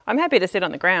I'm happy to sit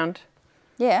on the ground.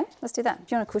 Yeah, let's do that.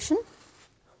 Do you want a cushion?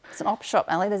 It's an op shop,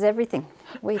 Ali. There's everything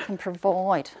we can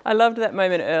provide. I loved that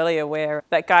moment earlier where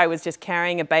that guy was just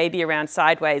carrying a baby around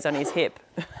sideways on his hip.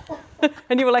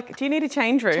 And you were like, do you need a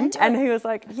change room? And he was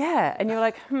like, yeah. And you were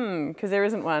like, because there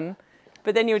isn't one.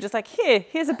 But then you were just like,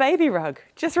 here's a baby rug,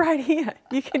 just right here.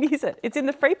 You can use it. It's in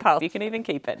the free pile. You can even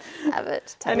keep it. Have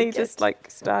it. Take and he it. just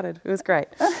started. It was great.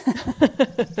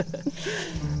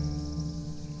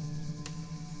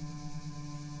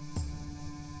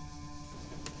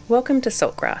 Welcome to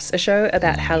Saltgrass, a show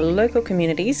about how local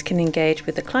communities can engage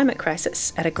with the climate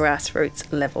crisis at a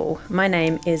grassroots level. My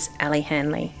name is Ali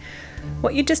Hanley.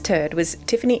 What you just heard was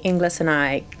Tiffany Inglis and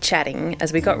I chatting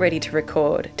as we got ready to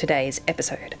record today's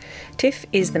episode. Tiff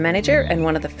is the manager and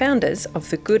one of the founders of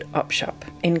the Good Op Shop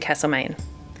in Castlemaine.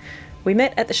 We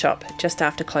met at the shop just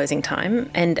after closing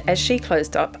time, and as she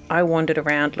closed up, I wandered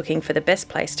around looking for the best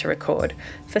place to record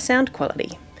for sound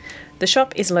quality. The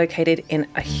shop is located in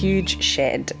a huge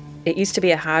shed. It used to be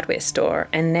a hardware store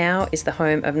and now is the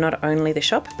home of not only the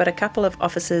shop but a couple of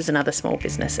offices and other small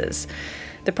businesses.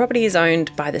 The property is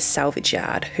owned by the Salvage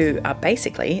Yard, who are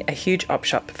basically a huge op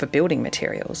shop for building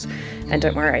materials. And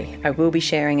don't worry, I will be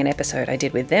sharing an episode I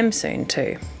did with them soon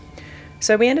too.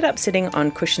 So we ended up sitting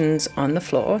on cushions on the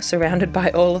floor, surrounded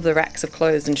by all of the racks of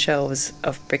clothes and shelves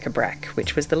of bric-a-brac,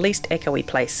 which was the least echoey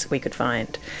place we could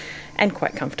find, and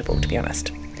quite comfortable, to be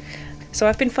honest. So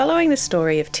I've been following the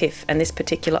story of Tiff and this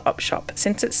particular op shop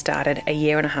since it started a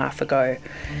year and a half ago,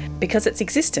 because its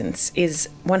existence is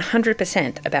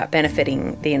 100% about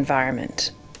benefiting the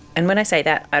environment. And when I say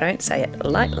that, I don't say it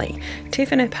lightly.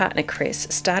 Tiff and her partner Chris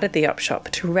started the op shop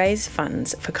to raise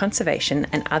funds for conservation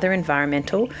and other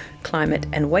environmental, climate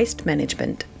and waste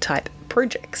management type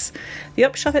projects. The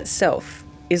op shop itself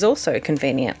is also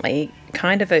conveniently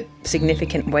kind of a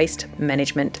significant waste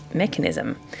management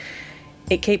mechanism.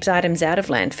 It keeps items out of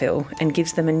landfill and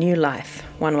gives them a new life,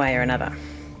 one way or another.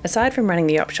 Aside from running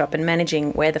the op shop and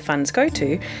managing where the funds go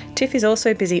to, Tiff is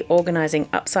also busy organising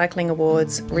upcycling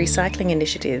awards, recycling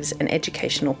initiatives and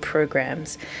educational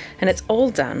programs. And it's all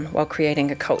done while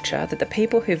creating a culture that the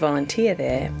people who volunteer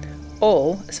there,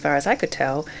 all, as far as I could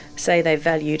tell, say they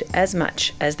valued as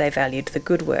much as they valued the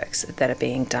good works that are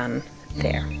being done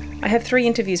there. I have 3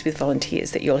 interviews with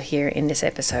volunteers that you'll hear in this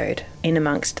episode, in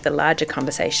amongst the larger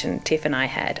conversation Tiff and I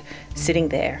had sitting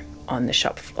there on the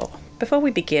shop floor. Before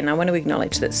we begin, I want to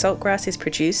acknowledge that Saltgrass is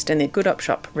produced and the Good Op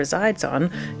Shop resides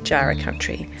on Jara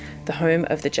country, the home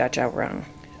of the Dja Dja Wurrung.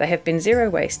 They have been zero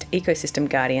waste ecosystem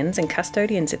guardians and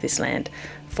custodians of this land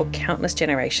for countless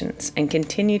generations and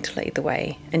continue to lead the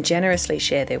way and generously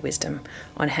share their wisdom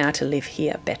on how to live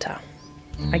here better.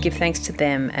 I give thanks to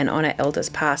them and honour elders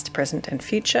past, present and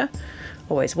future,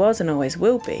 always was and always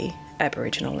will be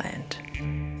Aboriginal land.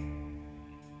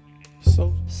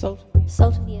 Salt. Salt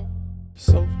of the earth.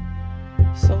 Salt.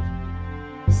 Salt.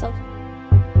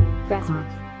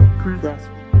 Grassroots.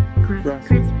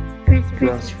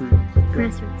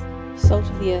 Grassroots. Salt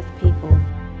of the earth people.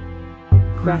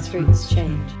 Grassroots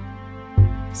change.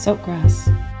 Saltgrass.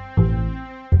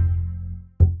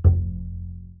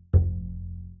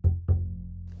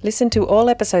 Listen to all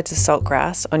episodes of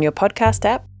Saltgrass on your podcast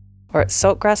app or at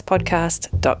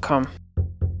saltgrasspodcast.com.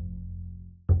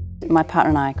 My partner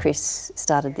and I, Chris,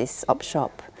 started this op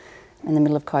shop in the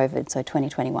middle of COVID, so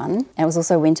 2021. And it was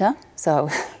also winter, so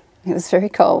it was very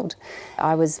cold.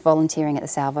 I was volunteering at the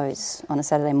Salvos on a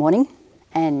Saturday morning,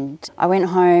 and I went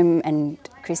home and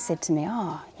Chris said to me,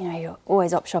 you're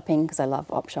always op shopping, because I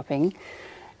love op shopping.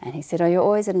 And he said, you're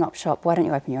always at an op shop, why don't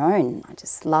you open your own? I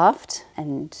just laughed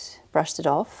and brushed it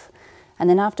off. And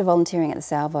then after volunteering at the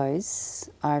Salvos,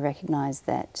 I recognised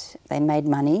that they made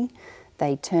money,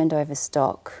 they turned over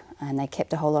stock, and they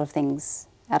kept a whole lot of things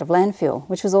out of landfill,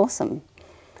 which was awesome.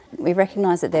 We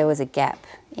recognised that there was a gap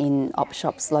in op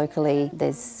shops locally.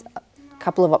 There's a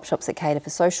couple of op shops that cater for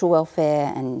social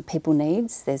welfare and people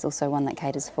needs. There's also one that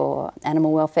caters for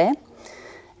animal welfare.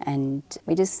 And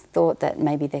we just thought that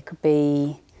maybe there could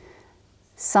be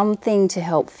something to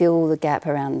help fill the gap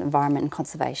around environment and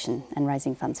conservation and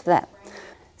raising funds for that.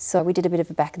 So we did a bit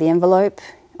of a back of the envelope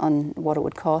on what it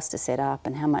would cost to set up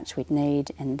and how much we'd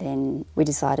need, and then we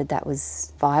decided that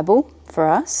was viable for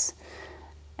us.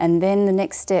 And then the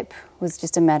next step was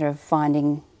just a matter of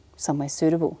finding somewhere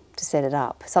suitable to set it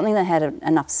up. Something that had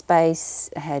enough space,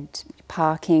 had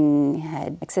parking,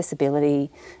 had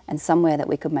accessibility, and somewhere that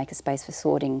we could make a space for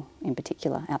sorting in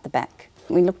particular out the back.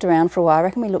 We looked around for a while. I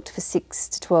reckon we looked for 6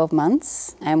 to 12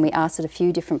 months, and we asked at a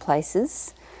few different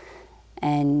places.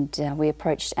 And we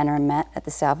approached Anna and Matt at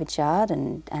the Salvage Yard,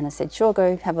 and Anna said, sure,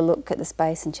 go have a look at the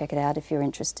space and check it out if you're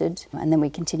interested. And then we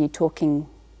continued talking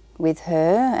with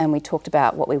her and we talked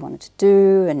about what we wanted to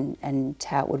do and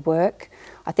how it would work.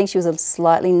 I think she was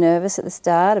slightly nervous at the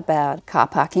start about car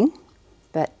parking,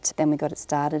 but then we got it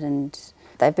started and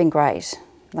they've been great.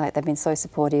 Like, they've been so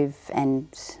supportive, and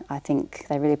I think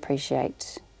they really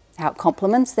appreciate how it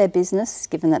complements their business,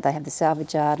 given that they have the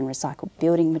salvage yard and recycled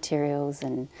building materials.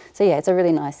 And so, yeah, it's a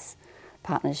really nice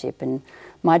partnership. And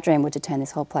my dream was to turn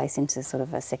this whole place into sort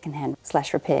of a second-hand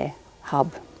 / repair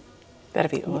hub.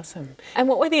 That'd be awesome. And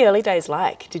what were the early days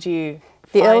like? Did you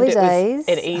The find early it days-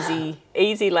 was an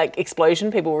easy like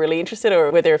explosion? People were really interested,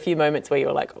 or were there a few moments where you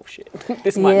were like, oh shit,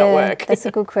 this might not work? That's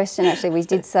a good question, actually. We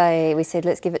said,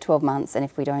 let's give it 12 months, and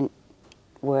if we don't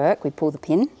work, we pull the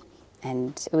pin.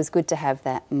 And it was good to have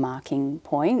that marking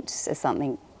point as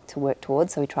something to work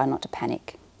towards, so we try not to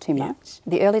panic too much.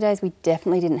 The early days, we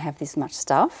definitely didn't have this much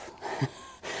stuff.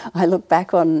 I look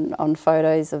back on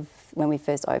photos of when we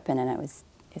first opened, and it's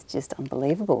just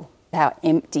unbelievable how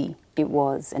empty it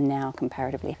was, and now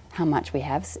comparatively how much we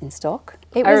have in stock.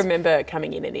 I remember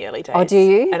coming in the early days. Oh, do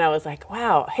you? And I was like,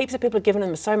 wow, heaps of people are giving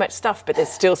them so much stuff, but there's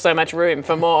still so much room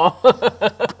for more.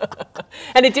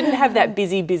 And it didn't have that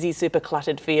busy, super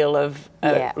cluttered feel of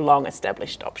a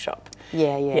long-established op shop.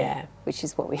 Yeah. Which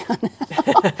is what we are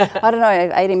now. I don't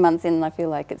know, 18 months in, I feel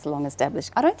like it's long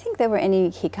established. I don't think there were any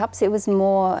hiccups. It was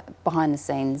more behind the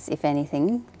scenes, if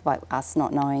anything, like us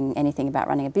not knowing anything about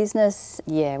running a business.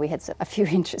 Yeah, we had a few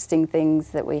interesting things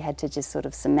that we had to just sort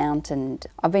of surmount, and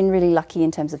I've been really lucky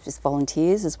in terms of just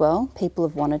volunteers as well. People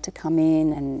have wanted to come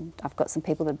in, and I've got some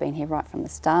people that have been here right from the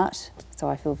start, so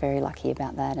I feel very lucky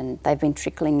about that, and they've been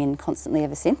trickling in constantly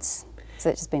ever since,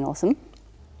 so it's just been awesome.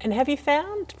 And have you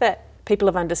found that people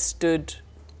have understood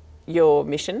your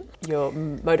mission, your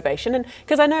motivation? And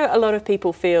because I know a lot of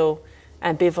people feel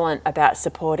ambivalent about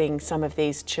supporting some of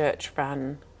these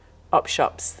church-run op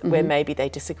shops where maybe they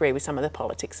disagree with some of the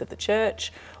politics of the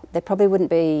church. There probably wouldn't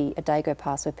be a day go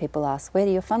past where people ask, where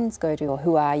do your funds go to, or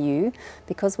who are you?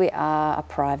 Because we are a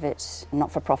private,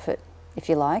 not-for-profit, if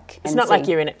you like. It's not like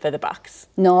you're in it for the bucks.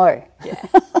 No. Yeah.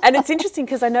 And it's interesting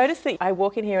because I noticed that I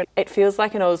walk in here and it feels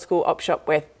like an old school op shop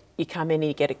where you come in and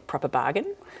you get a proper bargain.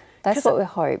 That's what we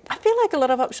hope. I feel like a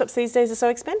lot of op shops these days are so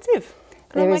expensive.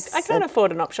 And I'm like, I can't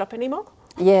afford an op shop anymore.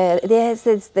 Yeah,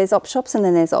 there's op shops and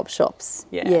then there's op shops.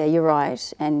 Yeah, you're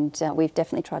right. And we've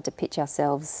definitely tried to pitch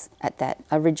ourselves at that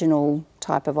original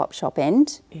type of op shop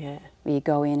end. Yeah. Where you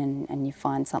go in and you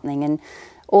find something. And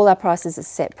all our prices are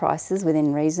set prices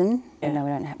within reason. Yeah. You know, we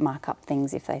don't mark up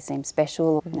things if they seem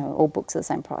special. You know, all books are the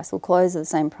same price, all clothes are the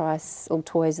same price, all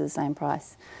toys are the same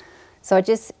price. So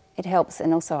it helps,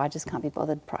 and also I just can't be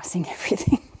bothered pricing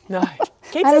everything. No.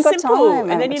 Keeps it simple.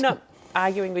 And then you're not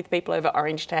arguing with people over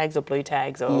orange tags or blue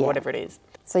tags or whatever it is.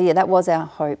 So yeah, that was our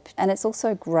hope. And it's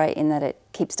also great in that it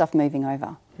keeps stuff moving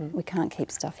over. We can't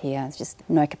keep stuff here, it's just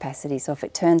no capacity. So if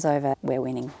it turns over, we're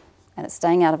winning. And it's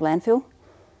staying out of landfill,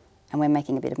 and we're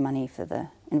making a bit of money for the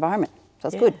environment. So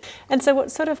it's good. And so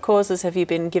what sort of causes have you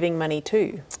been giving money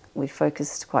to? We've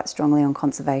focused quite strongly on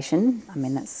conservation. I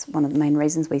mean, that's one of the main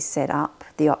reasons we set up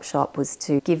the op shop, was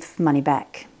to give money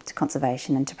back to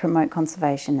conservation and to promote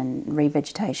conservation and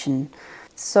revegetation.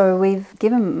 So we've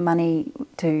given money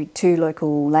to 2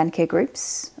 local landcare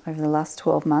groups over the last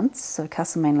 12 months, so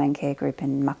Castlemaine Landcare Group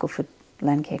and Muckleford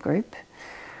Landcare Group.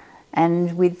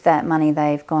 And with that money,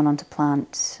 they've gone on to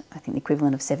plant, I think, the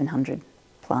equivalent of 700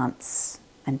 plants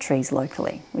and trees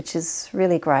locally, which is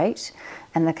really great.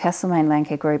 And the Castlemaine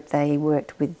Landcare Group, they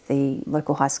worked with the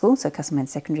local high school, so Castlemaine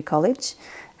Secondary College,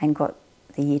 and got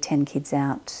the Year 10 kids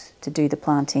out to do the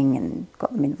planting and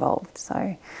got them involved.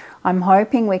 So I'm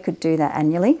hoping we could do that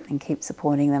annually and keep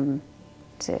supporting them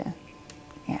to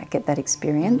get that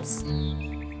experience.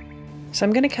 So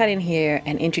I'm going to cut in here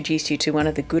and introduce you to one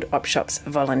of the Good Op Shop's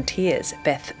volunteers,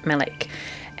 Beth Malik.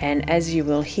 And as you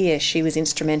will hear, she was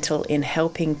instrumental in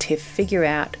helping Tiff figure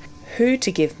out who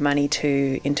to give money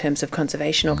to in terms of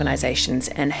conservation organisations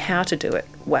and how to do it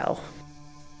well.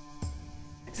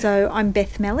 So I'm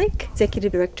Beth Malik,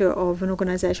 Executive Director of an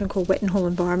organisation called Wetton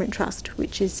Environment Trust,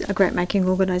 which is a grant-making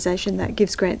organisation that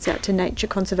gives grants out to nature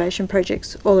conservation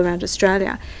projects all around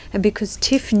Australia. And because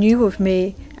Tiff knew of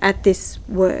me at this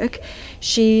work,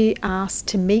 she asked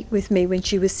to meet with me when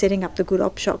she was setting up the Good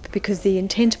Op Shop, because the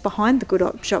intent behind the Good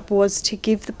Op Shop was to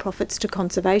give the profits to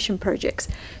conservation projects.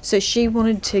 So she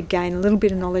wanted to gain a little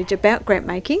bit of knowledge about grant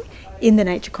making in the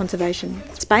nature conservation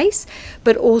space,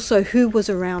 but also who was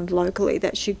around locally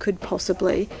that she could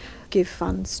possibly give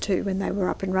funds to when they were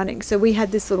up and running. So we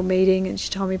had this little meeting and she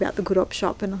told me about the Good Op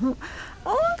Shop, and I thought,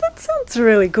 oh, that sounds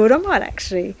really good. I might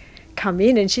actually come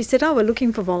in. And she said, oh, we're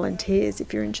looking for volunteers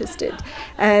if you're interested.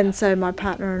 And so my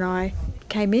partner and I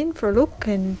came in for a look,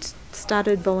 and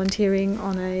started volunteering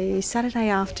on a Saturday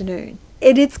afternoon.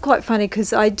 It is quite funny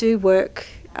because I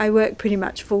work pretty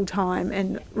much full time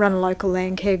and run a local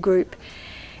land care group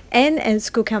and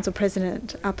school council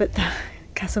president up at the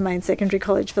Castlemaine Secondary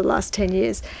College for the last 10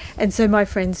 years. And so my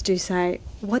friends do say,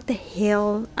 what the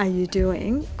hell are you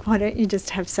doing? Why don't you just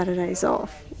have Saturdays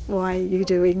off? Why are you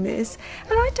doing this?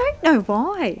 And I don't know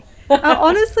why. I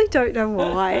honestly don't know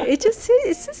why. It's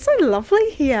just so lovely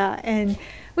here, and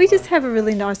we just have a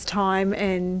really nice time,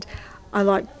 and I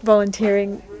like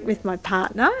volunteering with my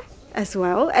partner as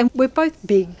well. And we're both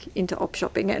big into op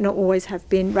shopping and always have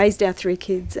been, raised our 3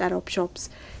 kids at op shops.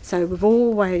 So we've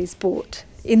always bought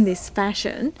in this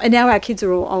fashion. And now our kids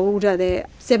are all older. They're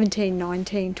 17,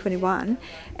 19, 21,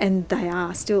 and they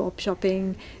are still op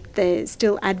shopping. They're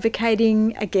still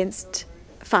advocating against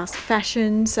fast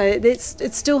fashion, so it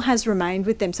still has remained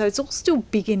with them. So it's all still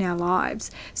big in our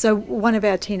lives. So one of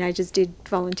our teenagers did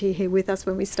volunteer here with us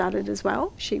when we started as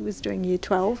well. She was doing year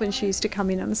 12 and she used to come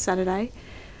in on a Saturday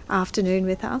afternoon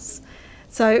with us.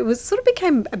 So it was sort of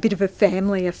became a bit of a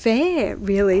family affair,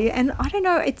 really. And I don't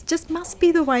know, it just must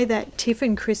be the way that Tiff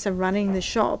and Chris are running the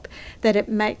shop that it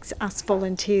makes us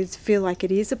volunteers feel like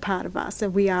it is a part of us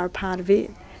and we are a part of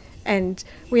it. And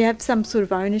we have some sort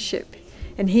of ownership.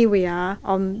 And here we are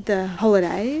on the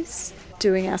holidays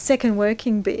doing our second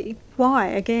working bee. Why?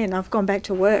 Again, I've gone back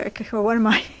to work. Or what am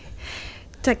I?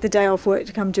 Take the day off work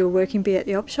to come do a working bee at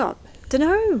the op shop.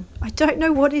 I don't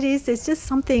know what it is. There's just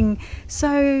something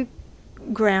so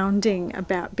grounding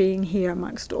about being here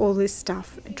amongst all this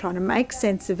stuff and trying to make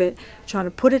sense of it, trying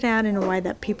to put it out in a way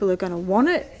that people are going to want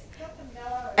it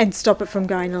and stop it from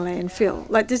going to landfill.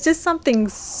 Like, there's just something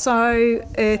so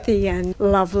earthy and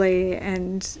lovely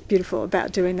and beautiful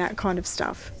about doing that kind of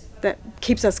stuff that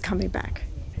keeps us coming back.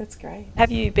 That's great.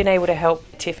 Have you been able to help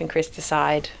Tiff and Chris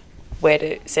decide where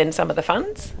to send some of the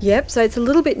funds? Yep, so it's a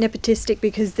little bit nepotistic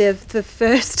because the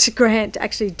first grant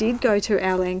actually did go to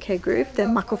our land care group, the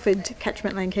Muckleford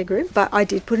Catchment Land Care Group, but I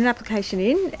did put an application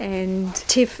in and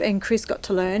Tiff and Chris got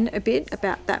to learn a bit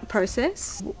about that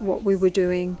process, what we were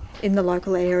doing in the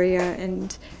local area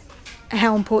and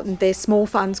how important their small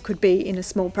funds could be in a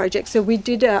small project. So we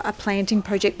did a planting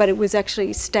project, but it was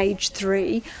actually stage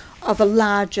 3 of a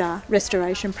larger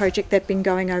restoration project that'd been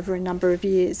going over a number of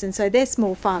years. And so their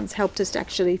small funds helped us to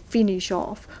actually finish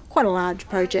off quite a large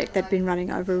project that'd been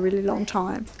running over a really long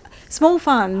time. Small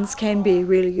funds can be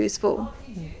really useful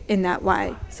in that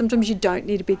way. Sometimes you don't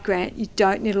need a big grant, you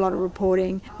don't need a lot of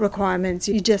reporting requirements,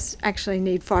 you just actually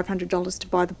need $500 to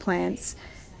buy the plants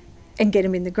and get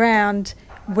them in the ground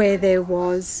where there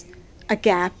was a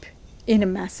gap in a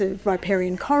massive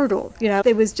riparian corridor. You know,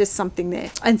 there was just something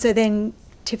there. And so then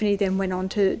Tiffany then went on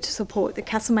to support the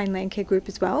Castlemaine Land Care Group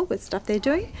as well with stuff they're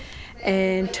doing,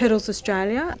 and Turtles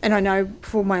Australia. And I know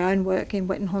for my own work in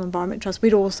Wetton Hall Environment Trust,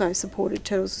 we'd also supported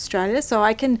Turtles Australia. So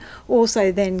I can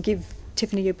also then give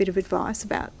Tiffany a bit of advice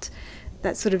about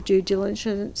that sort of due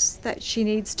diligence that she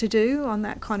needs to do on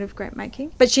that kind of grant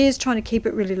making. But she is trying to keep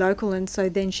it really local, and so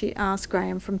then she asked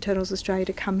Graham from Turtles Australia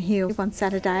to come here one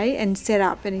Saturday and set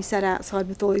up, and he sat outside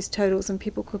with all his turtles and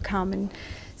people could come and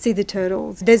see the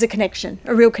turtles. There's a connection,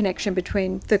 a real connection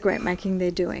between the grant making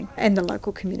they're doing and the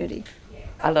local community.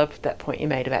 I love that point you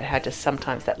made about how just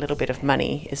sometimes that little bit of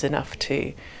money is enough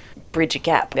to bridge a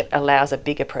gap that allows a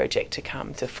bigger project to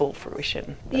come to full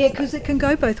fruition. Yeah, because it can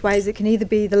go both ways. It can either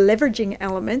be the leveraging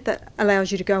element that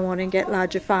allows you to go on and get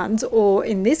larger funds, or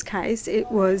in this case, it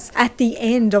was at the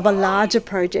end of a larger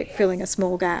project filling a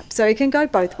small gap. So it can go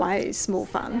both ways, small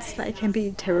funds. They can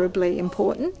be terribly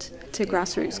important to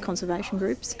grassroots conservation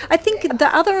groups. I think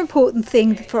the other important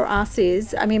thing for us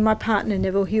is, I mean, my partner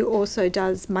Neville, who also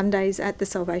does Mondays at the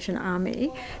Salvation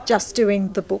Army, just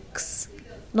doing the books,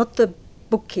 not the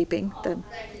bookkeeping, the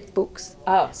books.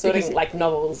 Oh, sorting like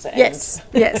novels. And yes.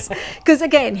 Because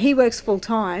again, he works full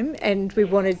time and we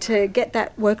wanted to get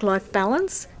that work-life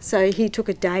balance. So he took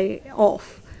a day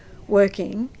off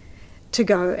working to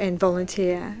go and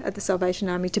volunteer at the Salvation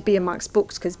Army to be amongst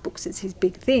books, because books is his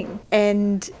big thing.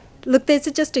 And look, there's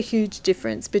just a huge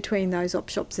difference between those op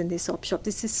shops and this op shop.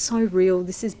 This is so real.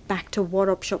 This is back to what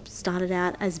op shops started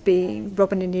out as being.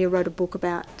 Robin Annear wrote a book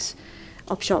about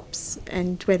op shops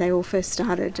and where they all first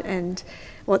started and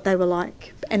what they were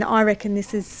like. And I reckon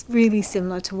this is really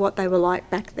similar to what they were like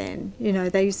back then. You know,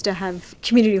 they used to have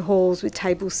community halls with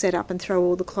tables set up and throw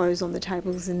all the clothes on the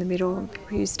tables in the middle. And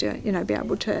people used to, you know, be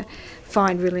able to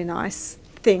find really nice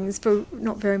things for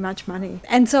not very much money.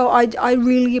 And so I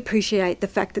really appreciate the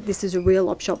fact that this is a real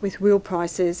op shop with real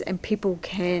prices and people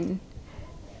can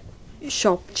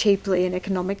shop cheaply and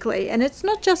economically. And it's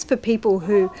not just for people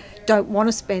who don't want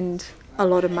to spend a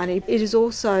lot of money. It is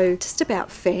also just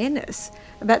about fairness,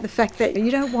 about the fact that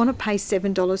you don't want to pay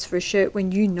 $7 for a shirt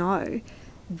when you know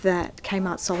that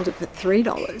Kmart sold it for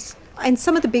 $3. And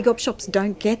some of the big op shops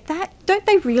don't get that. Don't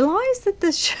they realise that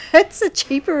the shirts are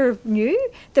cheaper new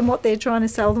than what they're trying to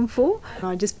sell them for?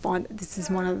 I just find that this is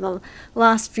one of the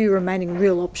last few remaining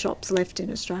real op shops left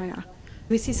in Australia.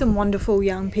 We see some wonderful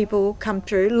young people come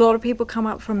through. A lot of people come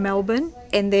up from Melbourne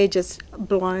and they're just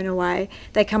blown away.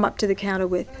 They come up to the counter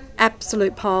with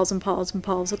absolute piles and piles and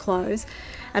piles of clothes.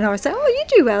 And I say, oh, you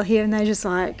do well here. And they're just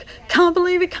like, can't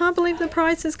believe it, can't believe the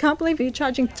prices, can't believe you're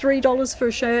charging $3 for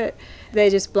a shirt. They're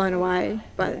just blown away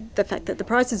by the fact that the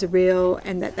prices are real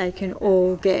and that they can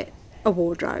all get a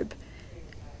wardrobe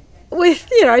with,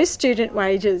 student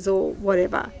wages or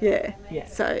whatever. Yeah.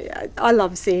 So I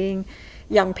love seeing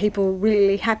young people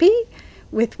really happy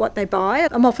with what they buy.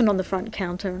 I'm often on the front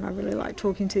counter and I really like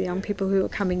talking to the young people who are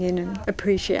coming in and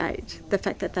appreciate the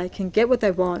fact that they can get what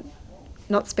they want,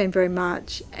 not spend very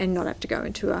much and not have to go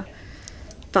into a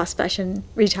fast fashion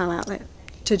retail outlet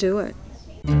to do it.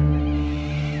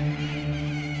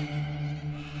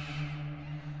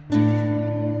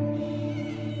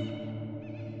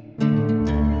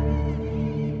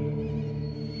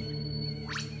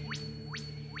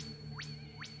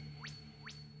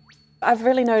 I've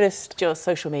really noticed your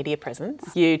social media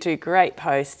presence. You do great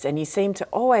posts and you seem to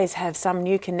always have some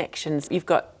new connections. You've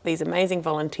got these amazing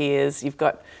volunteers. You've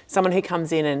got someone who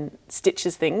comes in and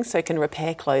stitches things so can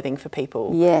repair clothing for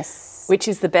people. Yes. Which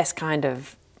is the best kind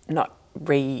of, not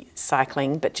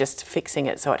recycling, but just fixing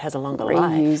it so it has a longer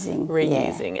life.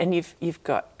 Reusing. Yeah. And you've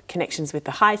got connections with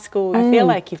the high school. I feel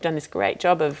like you've done this great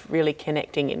job of really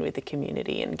connecting in with the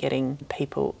community and getting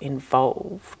people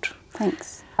involved.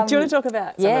 Thanks. Do you want to talk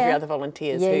about some of your other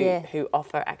volunteers who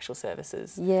offer actual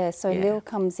services? Yeah, so Lil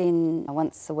comes in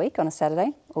once a week on a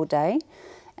Saturday all day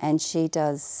and she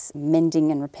does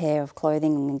mending and repair of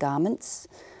clothing and garments,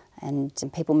 and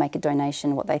people make a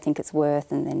donation what they think it's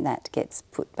worth and then that gets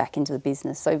put back into the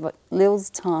business. So Lil's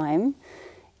time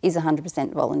is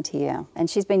 100% volunteer and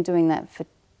she's been doing that for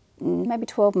maybe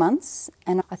 12 months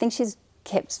and I think she's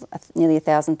kept nearly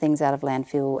 1,000 things out of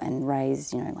landfill and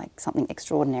raised, like something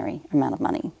extraordinary amount of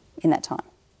money in that time.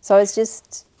 So it's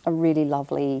just a really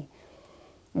lovely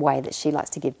way that she likes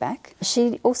to give back.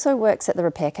 She also works at the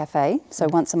Repair Cafe. So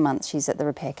once a month she's at the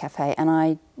Repair Cafe and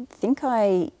I think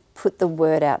I put the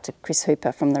word out to Chris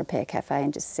Hooper from the Repair Cafe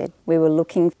and just said we were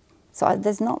looking. So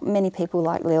there's not many people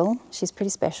like Lil. She's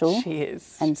pretty special. She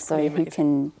is. And so who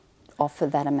can offer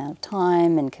that amount of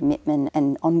time and commitment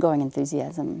and ongoing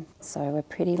enthusiasm. So we're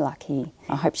pretty lucky.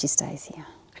 I hope she stays here.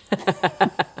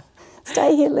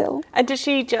 Stay here, Lil. And does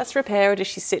she just repair or does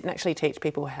she sit and actually teach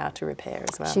people how to repair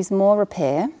as well? She's more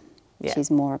repair. Yeah.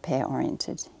 She's more repair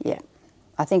oriented. Yeah.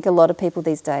 I think a lot of people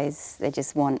these days, they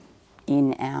just want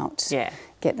in, out,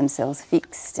 get themselves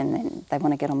fixed and then they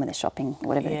want to get on with their shopping,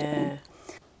 whatever they're doing.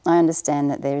 I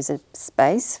understand that there is a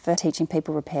space for teaching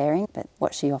people repairing, but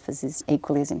what she offers is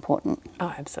equally as important.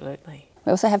 Oh, absolutely.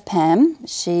 We also have Pam.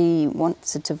 She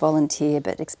wanted to volunteer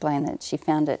but explained that she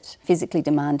found it physically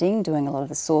demanding doing a lot of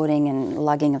the sorting and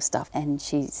lugging of stuff, and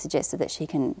she suggested that she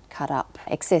can cut up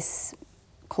excess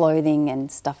clothing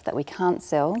and stuff that we can't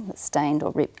sell, that's stained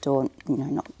or ripped or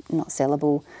not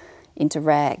sellable, into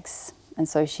rags. And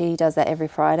so she does that every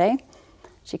Friday.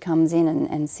 She comes in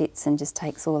and sits and just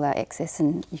takes all our excess,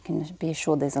 and you can be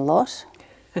assured there's a lot.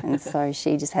 And so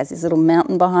she just has this little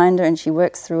mountain behind her and she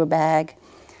works through a bag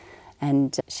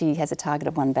and she has a target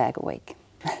of 1 bag a week.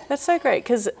 That's so great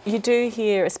because you do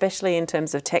hear, especially in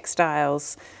terms of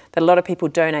textiles, that a lot of people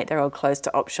donate their old clothes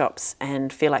to op shops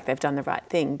and feel like they've done the right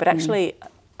thing. But actually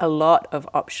a lot of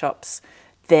op shops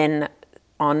then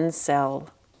on-sell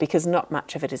because not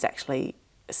much of it is actually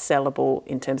sellable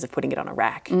in terms of putting it on a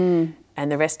rack. And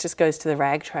the rest just goes to the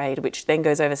rag trade, which then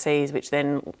goes overseas, which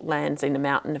then lands in a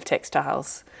mountain of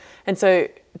textiles. And so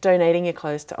donating your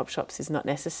clothes to op shops is not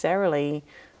necessarily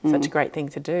such a great thing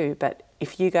to do, but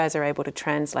if you guys are able to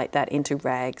translate that into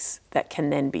rags that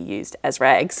can then be used as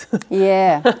rags.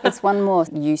 Yeah, it's one more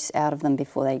use out of them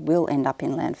before they will end up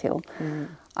in landfill.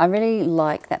 I really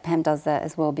like that Pam does that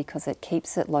as well because it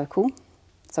keeps it local.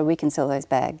 So we can sell those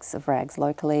bags of rags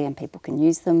locally and people can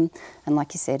use them. And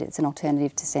like you said, it's an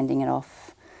alternative to sending it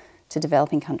off to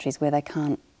developing countries where they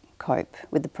can't cope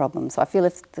with the problem. So I feel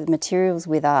if the material's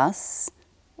with us,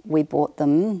 we bought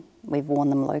them, we've worn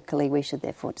them locally, we should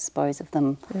therefore dispose of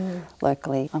them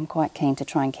locally. I'm quite keen to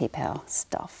try and keep our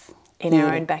stuff in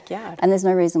our own backyard. And there's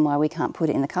no reason why we can't put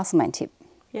it in the Castlemaine tip.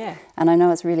 Yeah. And I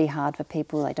know it's really hard for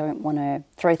people, they don't want to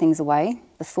throw things away.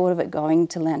 The thought of it going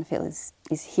to landfill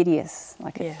is hideous.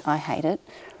 I hate it.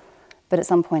 But at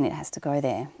some point it has to go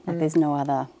there. Like there's no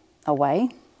other way.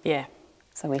 Yeah.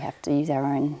 So we have to use our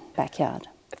own backyard.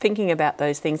 Thinking about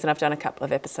those things, and I've done a couple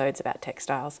of episodes about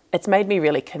textiles, it's made me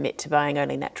really commit to buying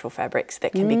only natural fabrics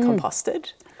that can be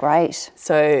composted. Great.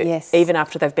 So Yes. even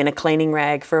after they've been a cleaning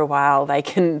rag for a while, they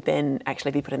can then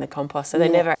actually be put in the compost. So they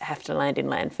never have to land in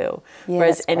landfill. Yeah,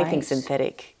 Whereas that's anything great.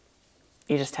 synthetic,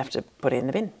 you just have to put it in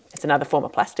the bin. It's another form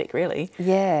of plastic, really.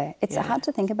 Yeah, it's Yeah. hard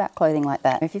to think about clothing like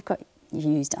that. If you've got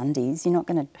used undies, you're not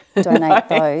going to donate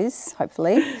those,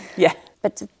 hopefully. Yeah.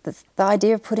 But the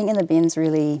idea of putting in the bin's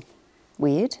really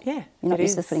weird. Yeah, You're not it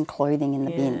used to is. putting clothing in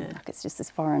the bin. Yeah. Like it's just this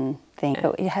foreign thing.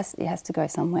 But it has to go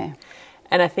somewhere.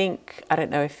 And I think, I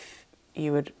don't know if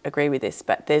you would agree with this,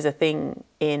 but there's a thing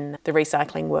in the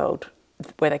recycling world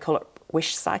where they call it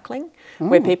wish cycling,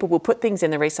 where people will put things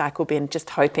in the recycle bin just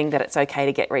hoping that it's okay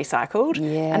to get recycled.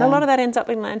 Yeah. And a lot of that ends up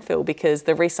in landfill because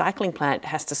the recycling plant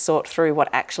has to sort through what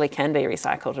actually can be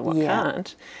recycled and what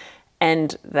can't.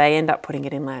 And they end up putting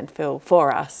it in landfill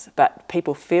for us, but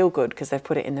people feel good because they've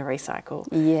put it in the recycle.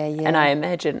 Yeah, yeah. And I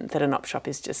imagine that an op shop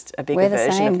is just a bigger We're the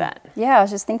version same. of that. Yeah, I was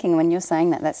just thinking when you're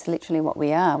saying that, that's literally what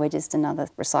we are. We're just another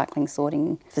recycling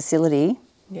sorting facility.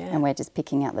 Yeah. And we're just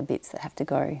picking out the bits that have to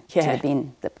go to Yeah. the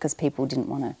bin because people didn't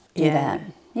want to do Yeah. that.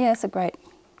 Yeah, it's a great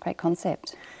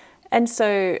concept. And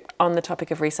so on the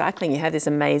topic of recycling, you have this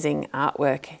amazing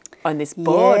artwork on this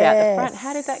board out the front.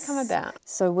 How did that come about?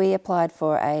 So we applied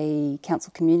for a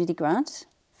council community grant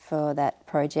for that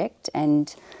project,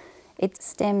 and it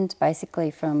stemmed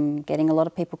basically from getting a lot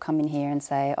of people come in here and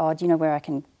say, oh, do you know where I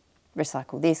can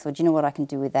recycle this, or do you know what I can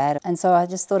do with that? And so I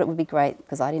just thought it would be great,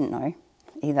 because I didn't know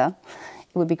either,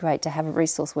 it would be great to have a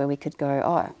resource where we could go,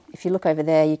 oh, if you look over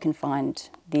there you can find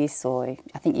this, or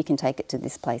I think you can take it to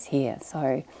this place here. So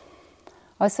I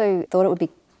also thought it would be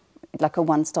like a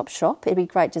one-stop shop. It'd be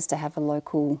great just to have a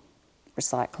local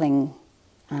recycling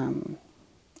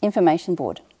information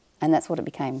board, and that's what it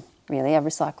became, really, a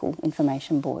recycle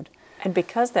information board. And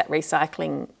because that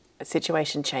recycling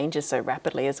situation changes so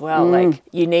rapidly as well, like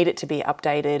you need it to be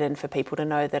updated and for people to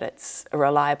know that it's a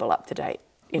reliable, up-to-date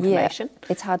information. Yeah,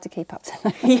 it's hard to keep up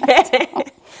to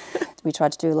date. We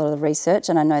tried to do a lot of the research,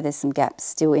 and I know there's some gaps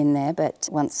still in there, but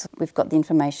once we've got the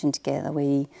information together,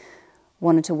 we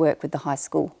wanted to work with the high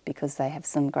school because they have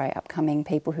some great upcoming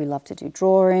people who love to do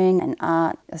drawing and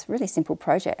art. It's a really simple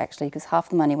project actually, because half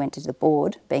the money went to the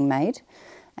board being made,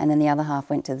 and then the other half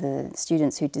went to the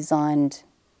students who designed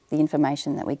the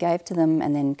information that we gave to them,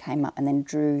 and then came up and then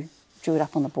drew it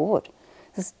up on the board.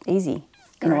 It's easy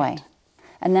in a way.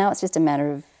 And now it's just a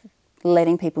matter of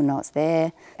letting people know it's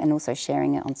there and also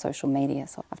sharing it on social media.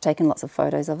 So I've taken lots of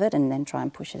photos of it and then try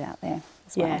and push it out there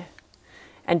as well. Yeah.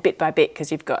 And bit by bit,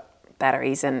 because you've got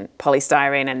batteries and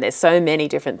polystyrene, and there's so many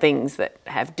different things that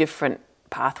have different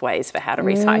pathways for how to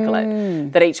recycle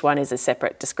it, that each one is a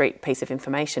separate, discrete piece of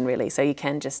information, really. So you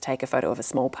can just take a photo of a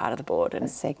small part of the board and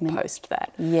post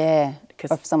that. Yeah.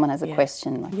 Because or if someone has a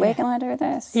question, like, where can I do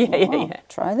this? Yeah.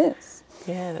 Try this.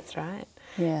 Yeah, that's right.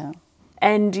 Yeah.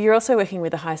 And you're also working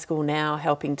with a high school now,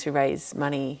 helping to raise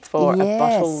money for a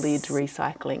bottle lid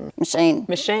recycling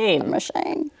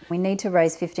machine. We need to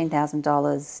raise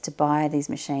 $15,000 to buy these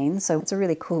machines. So it's a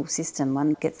really cool system.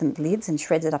 One gets the lids and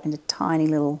shreds it up into tiny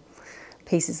little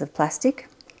pieces of plastic.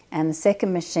 And the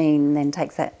second machine then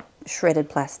takes that shredded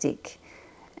plastic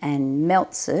and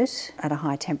melts it at a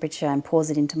high temperature and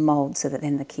pours it into mould so that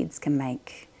then the kids can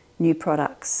make new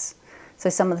products. So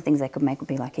some of the things they could make would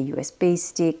be like a USB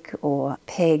stick or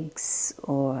pegs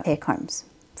or hair combs,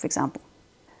 for example.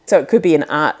 So it could be an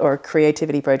art or a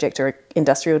creativity project or an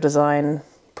industrial design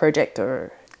project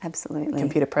or absolutely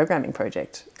computer programming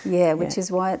project. Yeah, which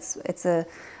is why it's a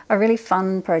really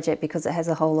fun project, because it has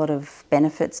a whole lot of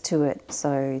benefits to it.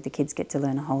 So the kids get to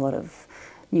learn a whole lot of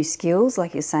new skills,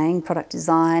 like you're saying, product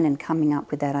design and coming up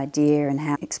with that idea and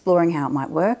exploring how it might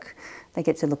work. They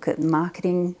get to look at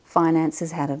marketing,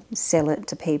 finances, how to sell it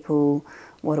to people,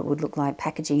 what it would look like,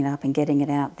 packaging it up and getting it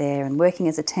out there, and working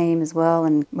as a team as well.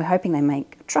 And we're hoping they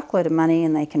make a truckload of money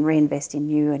and they can reinvest in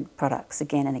new products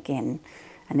again and again,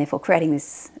 and therefore creating a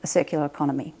circular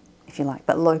economy, if you like,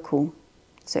 but local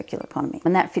circular economy.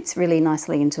 And that fits really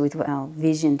nicely into with our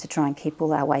vision to try and keep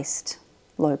all our waste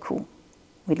local.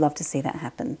 We'd love to see that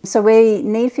happen. So we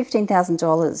need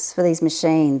 $15,000 for these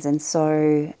machines, and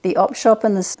so the op shop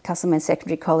and the Castleman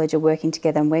Secondary College are working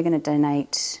together, and we're going to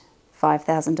donate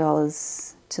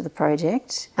 $5,000 to the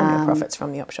project. And no profits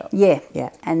from the op shop. Yeah.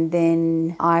 Yeah. And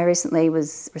then I recently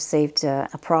received a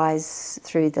prize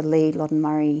through the Lee Loddon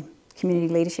Murray Community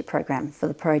Leadership Program for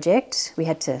the project. We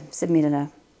had to submit a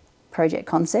project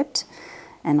concept,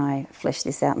 And I fleshed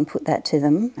this out and put that to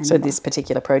them. And So this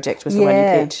particular project was the one you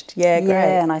pitched? Yeah, great.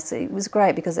 Yeah, and it was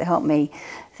great because it helped me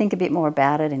think a bit more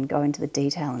about it and go into the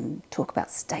detail and talk about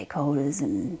stakeholders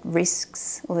and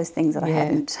risks, all those things that I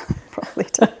hadn't probably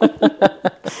done.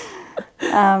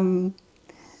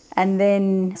 And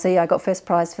then, I got first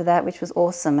prize for that, which was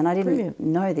awesome. And I didn't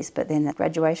know this, but then at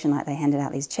graduation night, they handed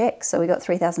out these cheques. So we got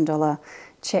 $3,000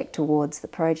 cheque towards the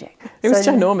project. It was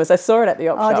ginormous. I saw it at the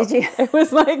op shop. Oh, did you? It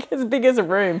was like as big as a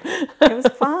room. It was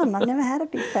fun. I've never had a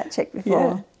big fat cheque before.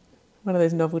 Yeah. One of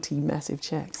those novelty massive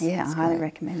cheques. Yeah, I highly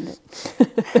recommend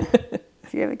it.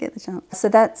 If you ever get the chance. So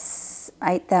that's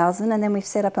 8,000, and then we've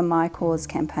set up a My Cause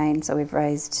campaign. So we've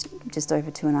raised just over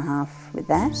 2.5 with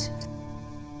that.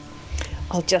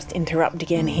 I'll just interrupt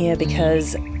again here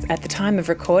because at the time of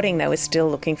recording, they were still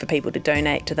looking for people to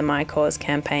donate to the My Cause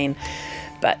campaign.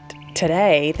 But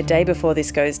today, the day before this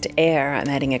goes to air, I'm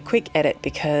adding a quick edit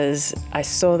because I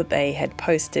saw that they had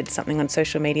posted something on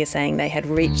social media saying they had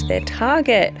reached their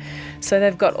target. So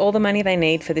they've got all the money they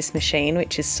need for this machine,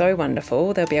 which is so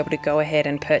wonderful. They'll be able to go ahead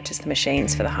and purchase the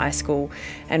machines for the high school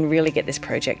and really get this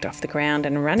project off the ground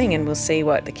and running, and we'll see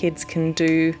what the kids can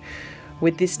do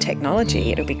with this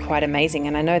technology. It'll be quite amazing,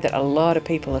 and I know that a lot of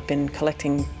people have been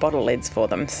collecting bottle lids for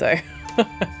them, so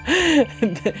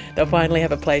they'll finally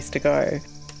have a place to go.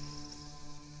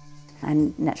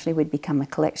 And naturally we'd become a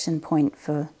collection point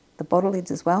for the bottle lids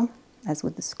as well, as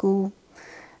with the school.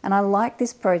 And I like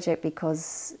this project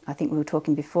because I think we were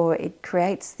talking before, it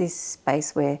creates this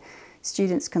space where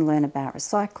students can learn about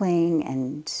recycling,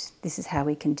 and this is how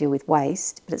we can deal with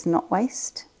waste, but it's not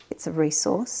waste. It's a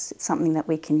resource. It's something that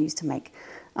we can use to make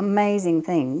amazing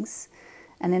things.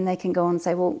 And then they can go on and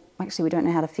say, well, actually, we don't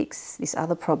know how to fix this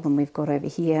other problem we've got over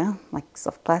here, like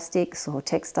soft plastics or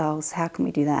textiles. How can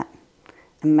we do that?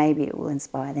 And maybe it will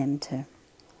inspire them to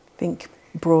think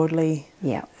broadly,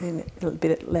 yeah, and a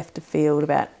bit left of field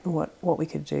about what we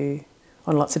could do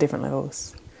on lots of different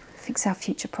levels. Fix our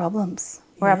future problems,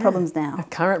 or our problems now. Our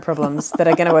current problems that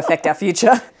are going to affect our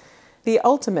future. The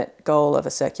ultimate goal of a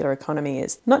circular economy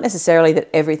is not necessarily that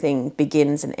everything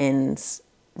begins and ends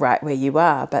right where you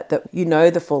are, but that you know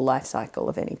the full life cycle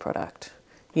of any product.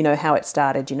 You know how it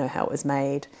started, you know how it was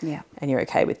made, and you're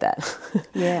okay with that.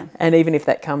 Yeah. And even if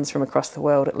that comes from across the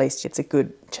world, at least it's a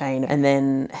good chain. And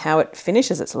then how it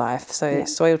finishes its life, so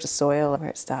soil to soil, where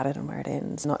it started and where it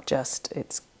ends, not just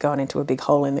it's gone into a big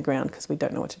hole in the ground because we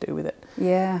don't know what to do with it.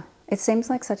 Yeah. It seems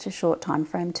like such a short time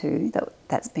frame too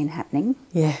that's been happening.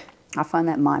 Yeah. I find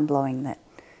that mind-blowing that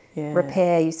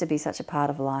repair used to be such a part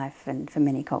of life, and for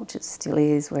many cultures still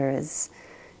is, whereas,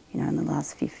 you know, in the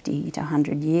last 50 to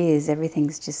 100 years,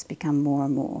 everything's just become more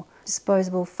and more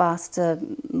disposable, faster,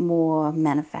 more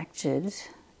manufactured,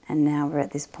 and now we're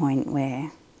at this point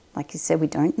where, like you said, we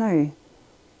don't know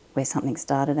where something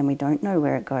started and we don't know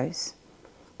where it goes.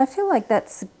 I feel like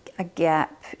that's a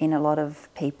gap in a lot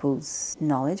of people's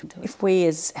knowledge. If we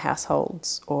as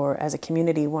households or as a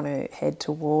community want to head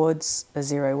towards a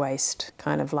zero waste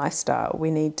kind of lifestyle,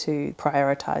 we need to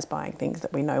prioritise buying things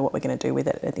that we know what we're going to do with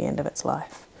it at the end of its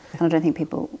life. And I don't think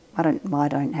I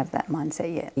don't have that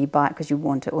mindset yet. You buy it because you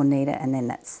want it or need it, and then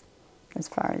that's as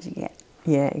far as you get.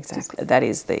 Yeah, exactly. That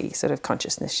is the sort of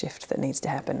consciousness shift that needs to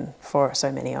happen for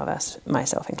so many of us,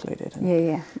 myself included. And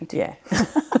yeah, me too. Yeah.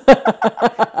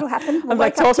 It'll happen. I'm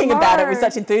like talking about it with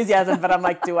such enthusiasm, but I'm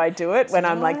like, do I do it when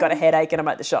I'm like got a headache and I'm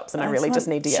at the shops and I really just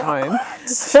need to get home?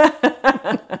 Just buy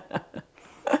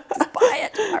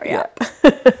it. Hurry up.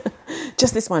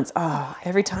 Just this once. Oh,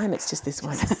 every time it's just this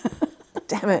once.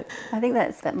 Damn it. I think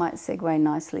that might segue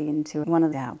nicely into one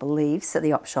of our beliefs at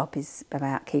the op shop is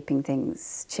about keeping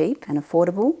things cheap and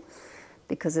affordable,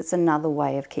 because it's another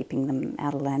way of keeping them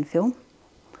out of landfill.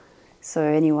 So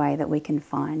any way that we can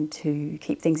find to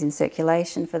keep things in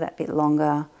circulation for that bit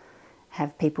longer,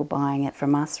 have people buying it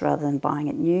from us rather than buying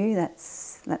it new,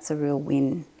 that's a real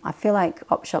win. I feel like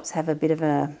op shops have a bit of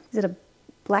a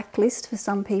blacklist for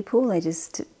some people. They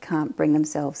just can't bring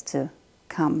themselves to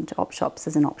come to op shops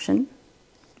as an option.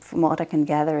 From what I can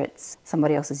gather, it's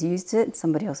somebody else has used it,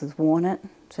 somebody else has worn it,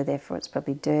 so therefore it's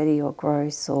probably dirty or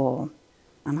gross or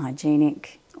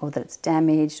unhygienic, or that it's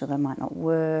damaged or that it might not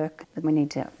work. But we need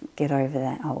to get over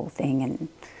that whole thing and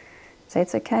say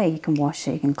it's okay, you can wash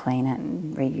it, you can clean it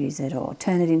and reuse it or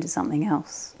turn it into something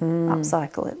else,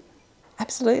 upcycle it.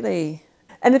 Absolutely.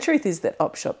 And the truth is that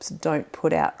op shops don't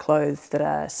put out clothes that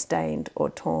are stained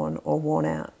or torn or worn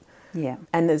out. Yeah.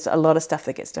 And there's a lot of stuff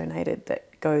that gets donated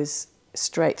that goes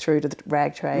straight through to the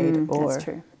rag trade. That's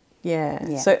true.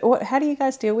 Yeah. So how do you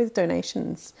guys deal with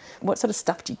donations? What sort of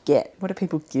stuff do you get? What do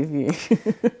people give you?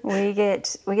 We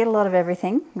get a lot of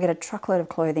everything. We get a truckload of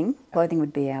clothing. Clothing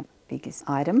would be our biggest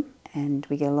item. and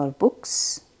we get a lot of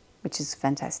books, which is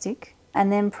fantastic.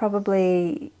 And then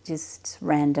probably just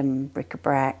random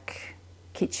bric-a-brac,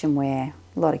 kitchenware,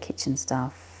 a lot of kitchen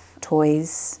stuff,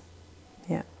 toys.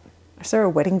 Yeah. I saw a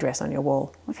wedding dress on your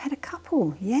wall. We've had a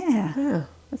couple, yeah.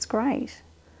 That's great.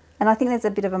 And I think there's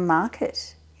a bit of a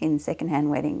market in secondhand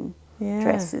wedding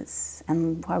dresses.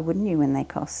 And why wouldn't you when they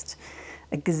cost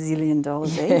a gazillion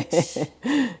dollars each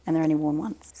and they're only worn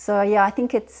once? So yeah, I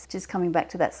think it's just coming back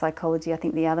to that psychology. I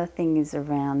think the other thing is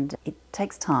around, it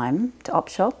takes time to op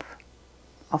shop.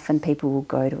 Often people will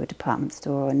go to a department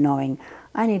store knowing,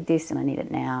 I need this and I need it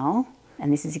now,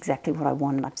 and this is exactly what I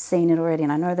want, and I've seen it already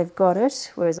and I know they've got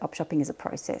it, whereas op shopping is a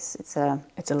process. It's a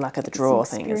luck of the draw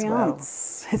thing as well.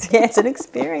 It's an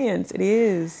experience, it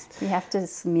is. You have to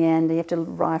meander, you have to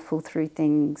rifle through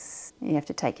things, you have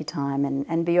to take your time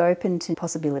and be open to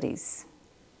possibilities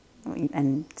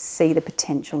and see the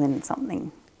potential in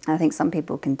something. And I think some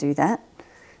people can do that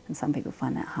and some people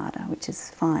find that harder, which is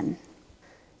fine.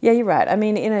 Yeah, you're right. I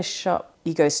mean, in a shop,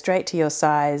 you go straight to your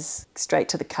size, straight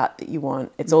to the cut that you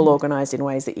want. It's all organised in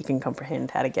ways that you can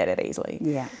comprehend how to get it easily.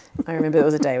 Yeah. I remember there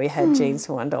was a day we had jeans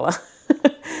for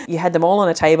 $1. You had them all on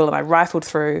a table and I rifled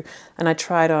through and I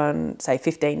tried on, say,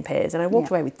 15 pairs and I walked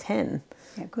away with 10.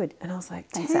 Yeah, good. And I was like,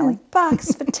 Thanks, Sally.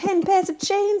 $10 for 10 pairs of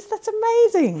jeans? That's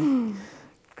amazing.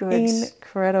 Good.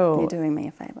 Incredible. You're doing me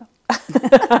a favour.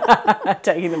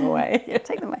 Taking them away. Yeah,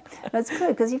 take them away. No, it's good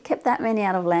because you've kept that many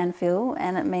out of landfill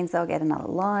and it means they'll get another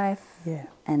life. Yeah.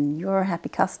 And you're a happy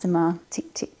customer.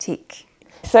 Tick, tick, tick.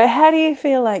 So how do you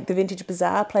feel like the Vintage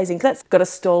Bazaar plays in? 'Cause that's got a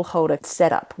stall holder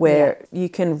setup where you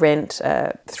can rent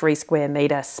a 3 square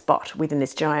metre spot within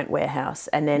this giant warehouse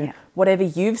and then whatever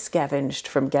you've scavenged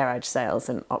from garage sales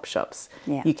and op shops,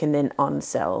 you can then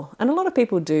on-sell. And a lot of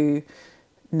people do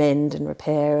mend and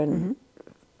repair and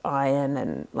iron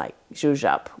and like zhuzh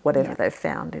up whatever they've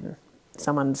found in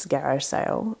someone's garage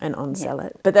sale and on-sell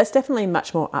it. But that's definitely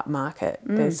much more upmarket.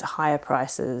 There's higher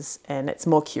prices and it's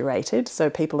more curated,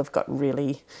 so people have got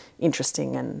really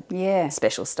interesting and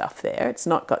special stuff there. It's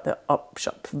not got the op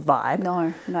shop vibe.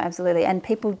 No, absolutely. And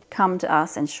people come to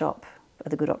us and shop at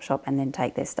the Good Op Shop and then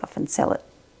take their stuff and sell it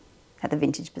at the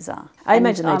Vintage Bazaar. I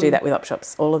imagine they do that with op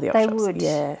shops, all of the op shops. They would.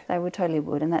 Yeah. They would, totally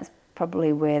would. And that's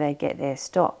probably where they get their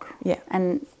stock. Yeah.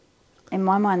 And in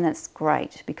my mind, that's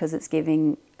great because it's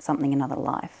giving something another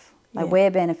life. Like we're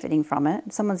benefiting from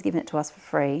it. Someone's given it to us for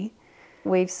free.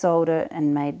 We've sold it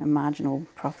and made a marginal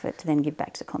profit to then give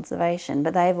back to conservation.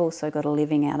 But they've also got a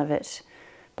living out of it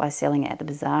by selling it at the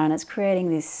bazaar. And it's creating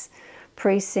this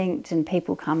precinct and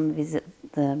people come visit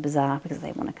the bazaar because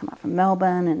they want to come up from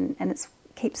Melbourne and it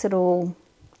keeps it all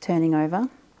turning over.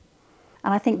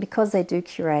 And I think because they do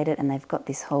curate it and they've got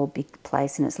this whole big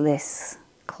place and it's less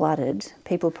cluttered,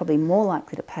 people are probably more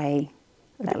likely to pay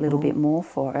that little bit more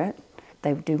for it.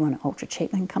 They do want it ultra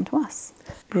cheap, they can come to us.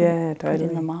 Totally. Put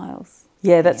in the miles.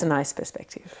 Yeah, that's a nice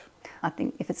perspective. I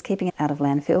think if it's keeping it out of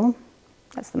landfill,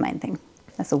 that's the main thing.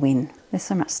 That's a win. There's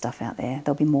so much stuff out there.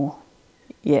 There'll be more.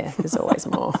 Yeah, there's always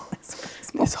more.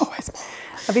 There's always more.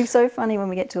 It'll be so funny when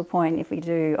we get to a point, if we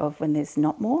do, of when there's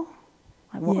not more,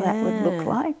 like what that would look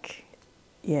like.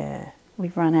 Yeah.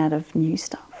 We've run out of new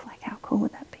stuff. Like, how cool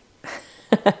would that be?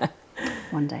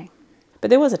 One day. But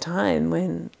there was a time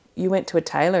when you went to a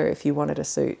tailor if you wanted a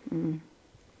suit. And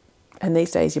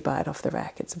these days you buy it off the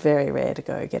rack. It's very rare to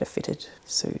go get a fitted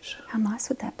suit. How nice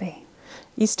would that be?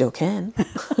 You still can.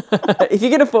 If you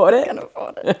can afford it. I can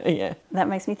afford it. Yeah. That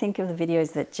makes me think of the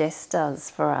videos that Jess does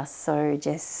for us. So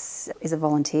Jess is a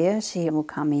volunteer. She will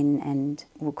come in and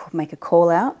will make a call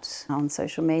out on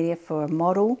social media for a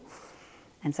model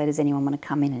and say, does anyone want to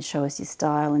come in and show us your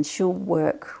style? And she'll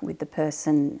work with the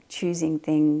person choosing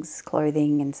things,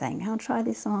 clothing, and saying, I'll try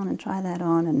this on and try that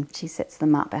on. And she sets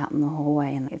them up out in the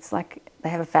hallway. And it's like they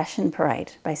have a fashion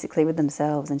parade, basically, with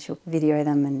themselves. And she'll video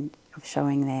them and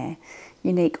showing their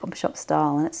unique op shop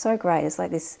style. And it's so great. It's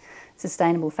like this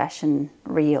sustainable fashion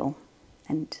reel.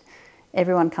 And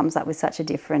everyone comes up with such a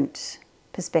different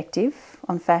perspective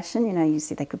on fashion. You know, you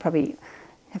see they could probably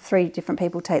have 3 different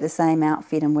people take the same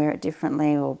outfit and wear it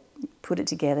differently or put it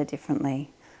together differently.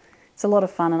 It's a lot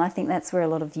of fun, and I think that's where a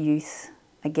lot of youth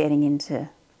are getting into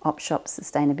op shop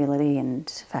sustainability and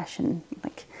fashion,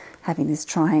 like having this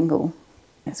triangle.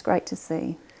 It's great to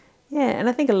see. Yeah, and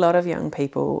I think a lot of young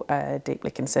people are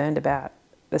deeply concerned about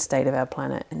the state of our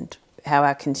planet and how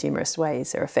our consumerist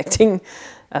ways are affecting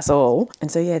us all. And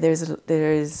so, yeah, there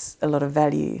is a lot of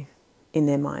value in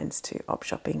their minds to op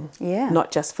shopping. Yeah.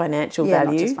 Not just financial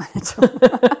value. Not just financial.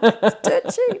 It's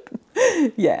dirt cheap.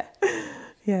 Yeah.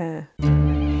 Yeah.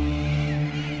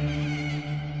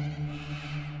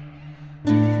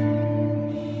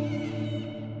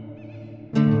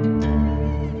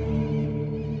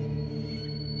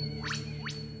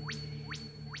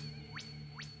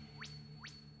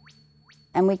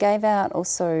 And we gave out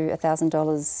also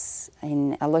 $1,000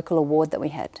 in a local award that we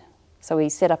had. So we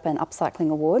set up an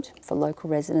upcycling award for local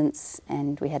residents,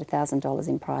 and we had $1,000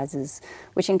 in prizes,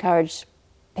 which encouraged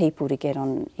people to get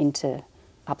on into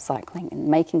upcycling and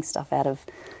making stuff out of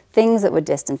things that were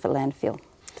destined for landfill.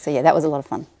 So yeah, that was a lot of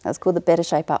fun. That was called the Better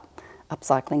Shape Up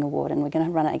Upcycling Award, and we're going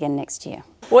to run it again next year.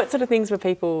 What sort of things were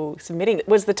people submitting?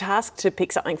 Was the task to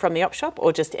pick something from the op shop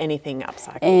or just anything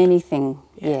upcycled? Anything,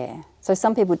 yeah. So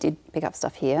some people did pick up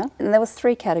stuff here. And there was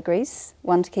 3 categories.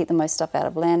 One to keep the most stuff out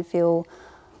of landfill,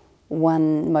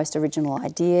 one most original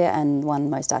idea, and one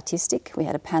most artistic. We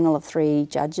had a panel of 3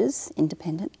 judges,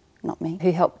 independent, not me,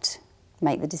 who helped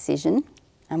make the decision.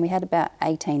 And we had about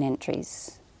 18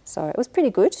 entries. So it was pretty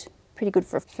good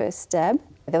for a first stab.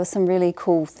 There were some really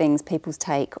cool things, people's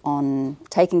take on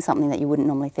taking something that you wouldn't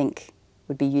normally think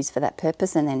would be used for that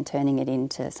purpose and then turning it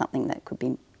into something that could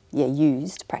be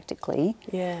used practically.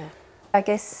 Yeah. I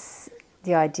guess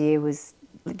the idea was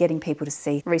getting people to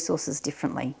see resources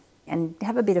differently and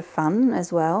have a bit of fun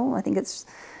as well. I think it's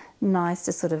nice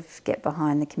to sort of get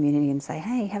behind the community and say,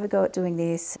 hey, have a go at doing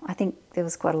this. I think there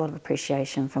was quite a lot of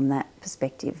appreciation from that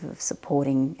perspective of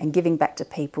supporting and giving back to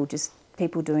people, just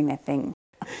people doing their thing.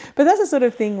 But that's the sort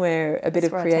of thing where a bit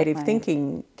of creative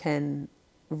thinking can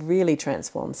really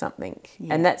transform something.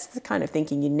 Yeah. And that's the kind of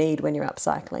thinking you need when you're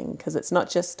upcycling, because it's not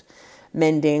just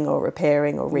mending or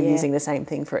repairing or reusing the same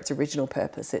thing for its original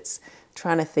purpose. It's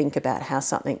trying to think about how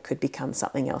something could become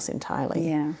something else entirely.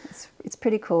 Yeah, it's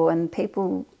pretty cool, and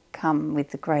people come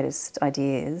with the greatest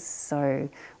ideas. So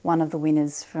one of the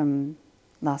winners from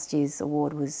last year's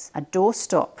award was a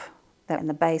doorstop that in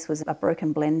the base was a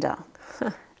broken blender.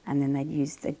 And then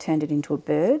they turned it into a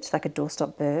bird, like a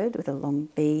doorstop bird with a long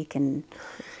beak, and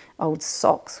old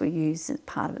socks were used as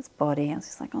part of its body. I was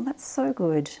just like, oh, that's so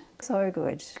good, so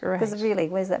good. Because really,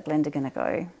 where's that blender going to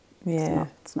go? Yeah.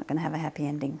 It's not going to have a happy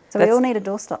ending. So we all need a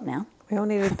doorstop now. We all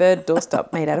need a bird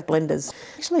doorstop made out of blenders.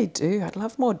 Actually do. I'd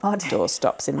love more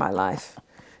doorstops in my life.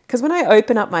 Because when I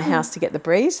open up my house to get the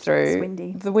breeze through, it's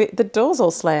windy. The doors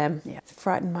all slam. Yeah.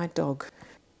 Frighten my dog.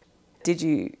 Did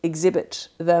you exhibit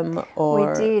them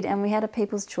or...? We did, and we had a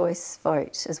People's Choice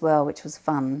vote as well, which was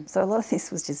fun. So a lot of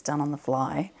this was just done on the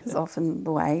fly. It's often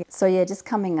the way. So yeah, just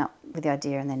coming up with the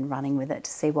idea and then running with it to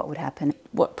see what would happen.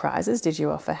 What prizes did you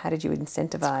offer? How did you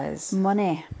incentivise?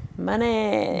 Money.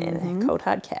 Cold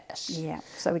hard cash. Yeah,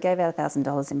 so we gave out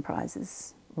 $1,000 in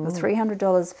prizes.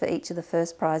 $300 for each of the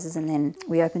first prizes, and then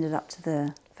we opened it up to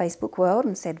the Facebook world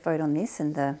and said vote on this,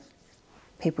 and the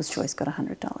People's Choice got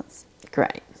 $100.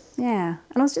 Great. Yeah,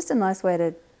 and it was just a nice way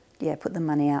to, put the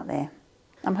money out there.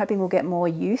 I'm hoping we'll get more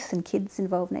youth and kids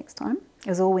involved next time. It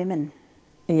was all women.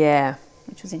 Yeah.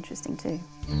 Which was interesting too.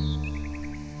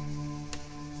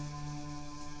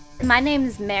 My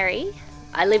name's Mary.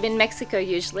 I live in Mexico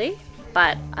usually,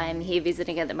 but I'm here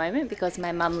visiting at the moment because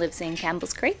my mum lives in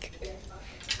Campbell's Creek.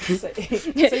 So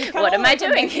what am I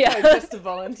doing here? Just to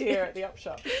volunteer at the op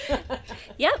shop.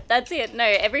 Yep, that's it. No,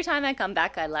 every time I come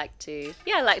back, I like to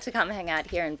come hang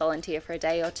out here and volunteer for a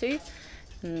day or two,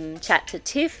 chat to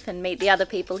Tiff and meet the other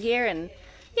people here, and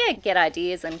get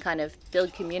ideas and kind of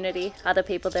build community. Other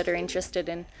people that are interested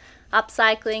in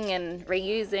upcycling and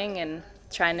reusing and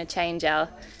trying to change our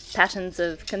patterns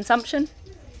of consumption.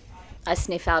 I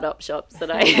sniff out op shops that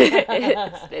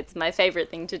it's my favourite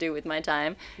thing to do with my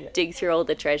time, dig through all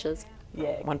the treasures.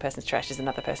 Yeah, one person's trash is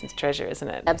another person's treasure, isn't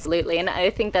it? Absolutely, and I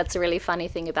think that's a really funny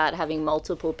thing about having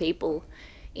multiple people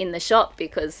in the shop,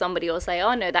 because somebody will say,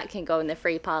 oh no, that can go in the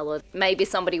free pile, or maybe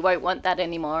somebody won't want that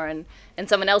anymore, and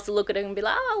someone else will look at it and be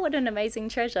like, oh, what an amazing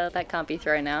treasure, that can't be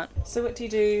thrown out. So what do you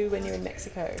do when you're in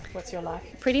Mexico? What's your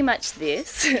life? Pretty much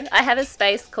this. I have a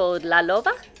space called La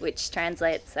Loba, which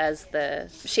translates as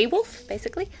the she-wolf,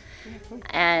 basically,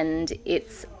 and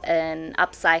it's an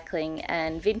upcycling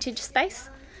and vintage space.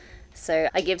 So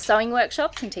I give sewing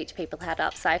workshops and teach people how to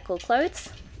upcycle clothes.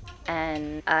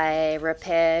 And I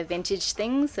repair vintage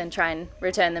things and try and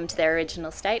return them to their original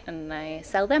state, and I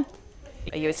sell them.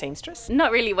 Are you a seamstress?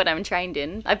 Not really what I'm trained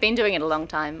in. I've been doing it a long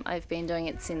time. I've been doing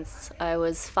it since I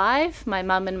was 5. My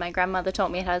mum and my grandmother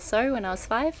taught me how to sew when I was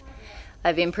 5.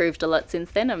 I've improved a lot since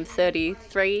then. I'm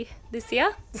 33 this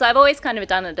year. So I've always kind of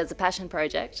done it as a passion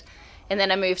project. And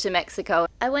then I moved to Mexico.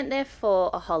 I went there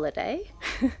for a holiday.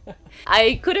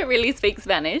 I couldn't really speak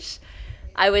Spanish.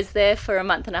 I was there for a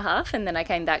month and a half, and then I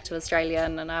came back to Australia,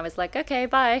 and then I was like, okay,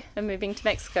 bye, I'm moving to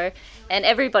Mexico. And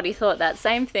everybody thought that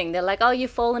same thing. They're like, oh,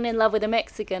 you've fallen in love with a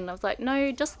Mexican. I was like,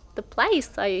 no, just the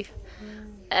place. I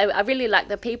really like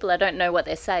the people. I don't know what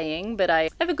they're saying, but I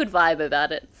have a good vibe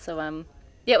about it. So,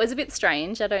 it was a bit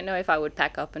strange. I don't know if I would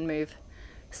pack up and move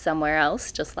somewhere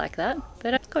else just like that,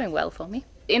 but it's going well for me.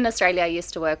 In Australia, I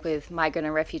used to work with migrant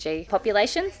and refugee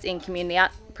populations in community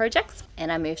art projects,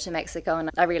 and I moved to Mexico and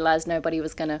I realised nobody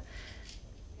was going to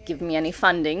give me any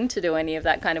funding to do any of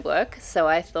that kind of work, so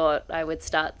I thought I would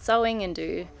start sewing and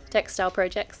do textile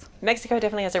projects. Mexico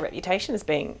definitely has a reputation as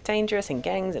being dangerous and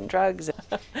gangs and drugs.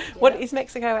 What is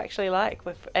Mexico actually like,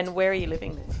 and where are you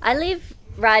living? I live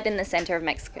right in the centre of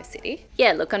Mexico City.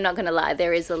 Yeah, look, I'm not going to lie,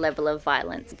 there is a level of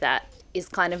violence that is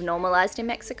kind of normalised in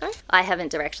Mexico. I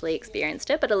haven't directly experienced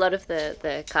it, but a lot of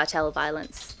the cartel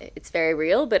violence, it's very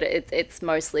real, but it's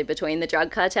mostly between the drug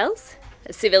cartels.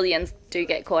 Civilians do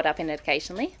get caught up in it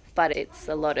occasionally, but it's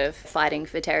a lot of fighting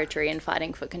for territory and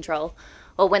fighting for control,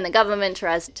 or when the government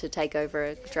tries to take over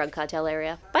a drug cartel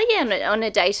area. But yeah, on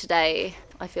a day-to-day,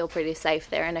 I feel pretty safe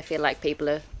there, and I feel like people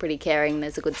are pretty caring.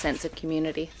 There's a good sense of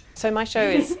community. So my show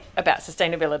is about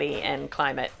sustainability and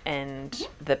climate, and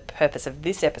the purpose of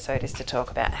this episode is to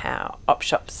talk about how op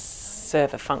shops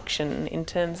serve a function in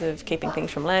terms of keeping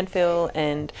things from landfill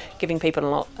and giving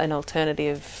people an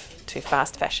alternative to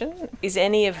fast fashion. Is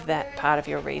any of that part of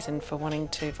your reason for wanting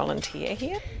to volunteer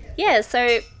here? Yeah,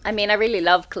 so I mean, I really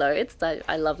love clothes.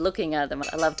 I love looking at them.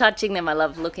 I love touching them. I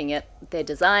love looking at their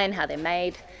design, how they're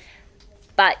made.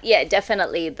 But yeah,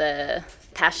 definitely the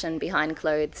passion behind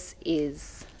clothes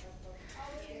is,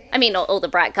 I mean, all the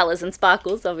bright colours and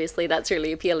sparkles, obviously that's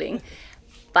really appealing.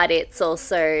 But it's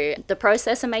also the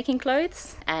process of making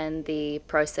clothes and the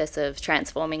process of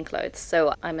transforming clothes.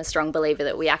 So I'm a strong believer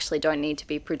that we actually don't need to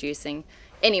be producing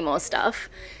any more stuff.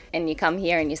 And you come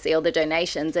here and you see all the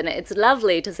donations, and it's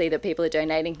lovely to see that people are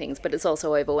donating things, but it's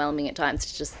also overwhelming at times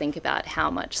to just think about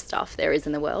how much stuff there is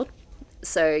in the world.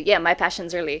 So yeah, my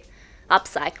passion's really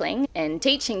upcycling and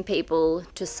teaching people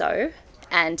to sew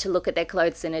and to look at their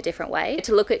clothes in a different way,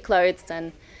 to look at clothes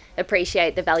and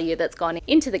appreciate the value that's gone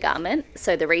into the garment,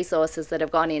 so the resources that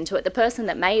have gone into it, the person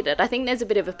that made it. I think there's a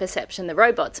bit of a perception that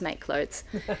robots make clothes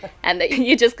and that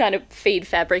you just kind of feed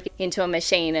fabric into a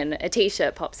machine and a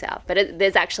t-shirt pops out, but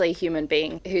there's actually a human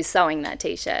being who's sewing that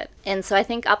t-shirt. And so I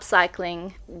think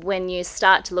upcycling, when you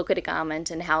start to look at a garment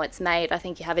and how it's made, I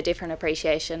think you have a different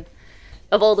appreciation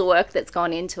of all the work that's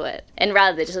gone into it. And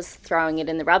rather than just throwing it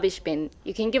in the rubbish bin,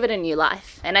 you can give it a new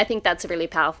life. And I think that's a really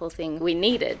powerful thing we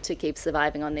needed to keep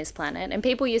surviving on this planet. And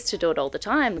people used to do it all the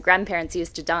time. Grandparents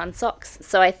used to darn socks.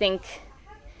 So I think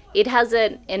it has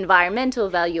an environmental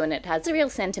value and it has a real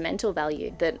sentimental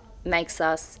value that makes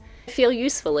us feel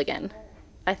useful again.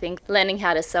 I think learning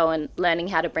how to sew and learning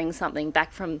how to bring something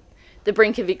back from the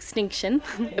brink of extinction,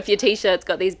 if your t-shirt's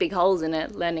got these big holes in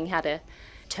it, learning how to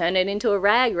turn it into a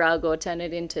rag rug or turn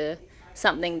it into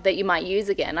something that you might use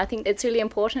again. I think it's really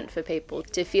important for people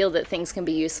to feel that things can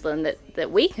be useful and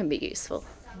that we can be useful.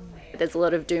 There's a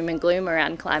lot of doom and gloom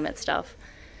around climate stuff,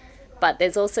 but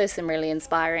there's also some really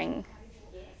inspiring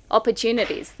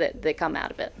opportunities that come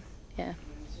out of it. Yeah.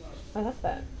 I love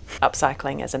that.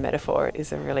 Upcycling as a metaphor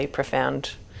is a really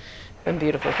profound and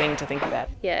beautiful thing to think about.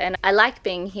 Yeah, and I like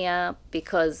being here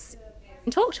because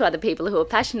and talk to other people who are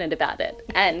passionate about it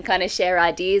and kind of share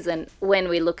ideas. And when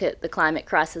we look at the climate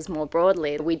crisis more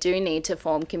broadly, we do need to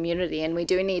form community and we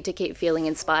do need to keep feeling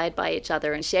inspired by each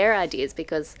other and share ideas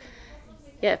because,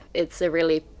 yeah, it's a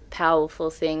really powerful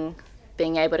thing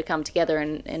being able to come together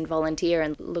and volunteer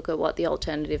and look at what the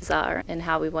alternatives are and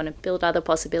how we want to build other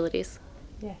possibilities.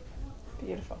 Yeah,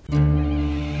 beautiful.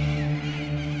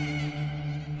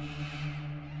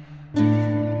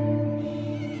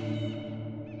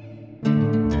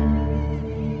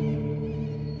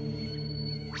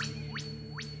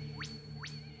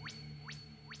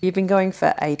 You've been going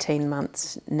for 18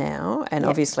 months now, and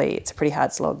obviously it's a pretty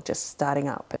hard slog just starting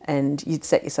up. And you'd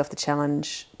set yourself the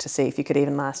challenge to see if you could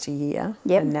even last a year.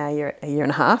 Yep. And now you're at a year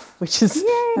and a half, which is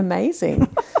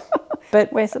amazing.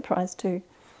 But we're surprised too.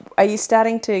 Are you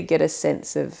starting to get a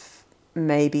sense of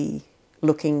maybe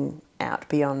looking out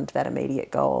beyond that immediate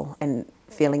goal and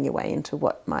feeling your way into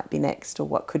what might be next or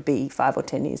what could be 5 or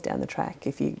 10 years down the track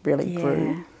if you really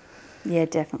grew? Yeah,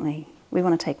 definitely. We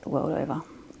want to take the world over.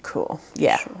 Cool.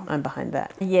 Yeah, Sure. I'm behind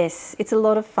that. Yes, it's a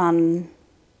lot of fun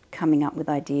coming up with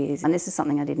ideas. And this is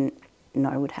something I didn't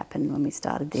know would happen when we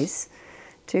started this.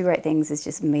 2 great things is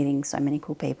just meeting so many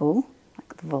cool people,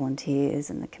 like the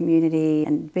volunteers and the community,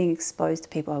 and being exposed to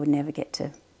people I would never get to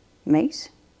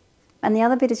meet. And the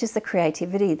other bit is just the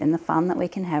creativity and the fun that we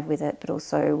can have with it, but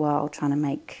also while trying to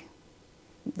make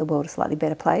the world a slightly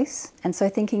better place. And so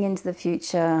thinking into the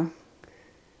future,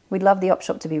 we'd love the op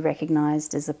shop to be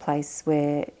recognised as a place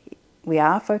where we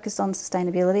are focused on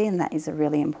sustainability, and that is a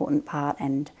really important part,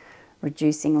 and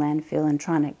reducing landfill and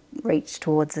trying to reach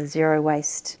towards a zero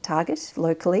waste target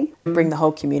locally. Bring the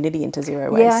whole community into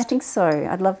zero waste. Yeah, I think so.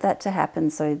 I'd love that to happen.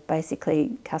 So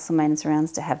basically, Castlemaine and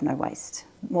surrounds to have no waste.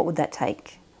 What would that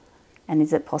take? And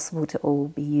is it possible to all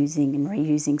be using and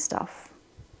reusing stuff,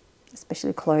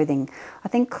 especially clothing? I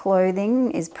think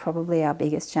clothing is probably our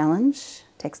biggest challenge,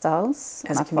 textiles.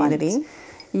 As a community?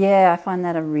 I find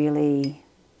that a really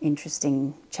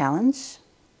interesting challenge.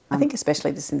 I think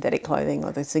especially the synthetic clothing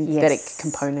or the synthetic Yes.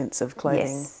 components of clothing.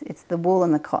 Yes, it's the wool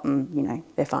and the cotton, you know,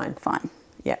 They're fine. fine.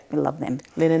 Yeah. We love them.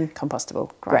 Linen,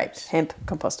 compostable. Great. Hemp,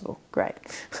 compostable. Great.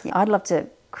 Yeah, I'd love to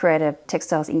create a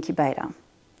textiles incubator.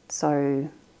 So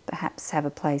perhaps have a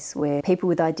place where people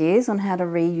with ideas on how to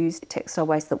reuse textile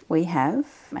waste that we have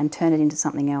and turn it into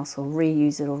something else, or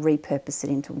reuse it or repurpose it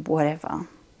into whatever.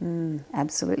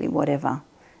 Absolutely whatever.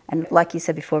 And like you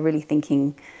said before, really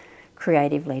thinking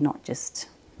creatively, not just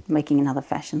making another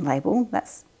fashion label.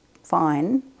 That's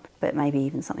fine, but maybe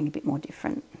even something a bit more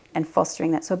different. And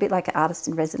fostering that. So a bit like an artist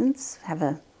in residence, have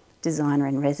a designer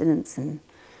in residence. And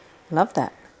Love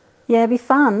that. yeah, it'd be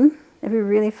fun. It'd be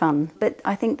really fun. But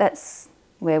I think that's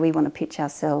where we want to pitch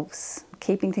ourselves,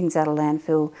 keeping things out of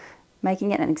landfill,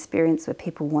 making it an experience where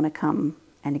people want to come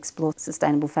and explore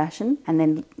sustainable fashion, and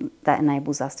then that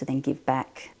enables us to then give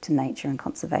back to nature and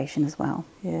conservation as well.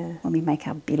 Yeah. When we make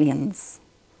our billions.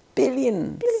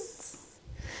 Billions.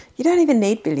 You don't even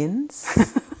need billions.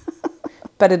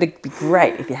 But it'd be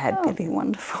great if you had That would be billions.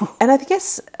 wonderful. And I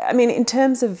guess, I mean, in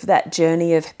terms of that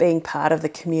journey of being part of the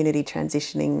community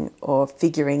transitioning or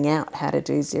figuring out how to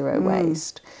do zero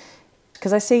waste,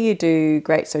 because I see you do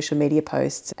great social media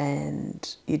posts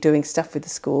and you're doing stuff with the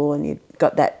school, and you've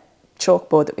got that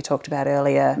chalkboard that we talked about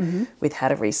earlier with how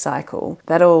to recycle.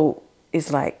 That all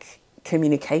is like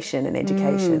communication and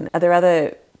education. Are there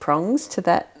other prongs to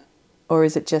that, or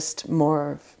is it just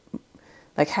more of,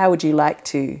 like, how would you like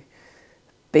to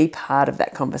be part of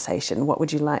that conversation? What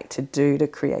would you like to do to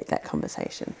create that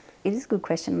conversation? It is a good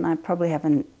question, and I probably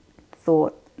haven't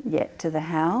thought yet to the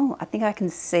how. I think I can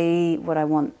see what I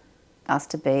want us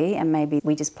to be, and maybe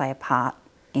we just play a part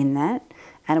in that.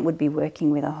 And it would be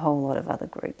working with a whole lot of other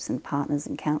groups and partners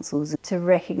and councils to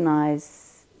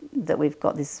recognise that we've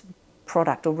got this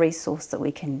product or resource that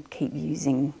we can keep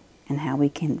using, and how we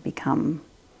can become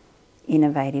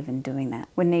innovative in doing that.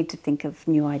 We need to think of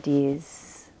new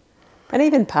ideas. And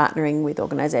even partnering with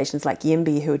organisations like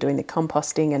Yimby, who are doing the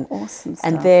composting, and Awesome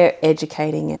and stuff. they're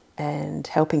educating and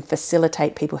helping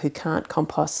facilitate people who can't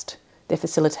compost. They're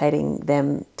facilitating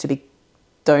them to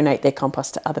donate their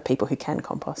compost to other people who can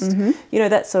compost. You know,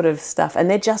 that sort of stuff. And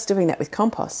they're just doing that with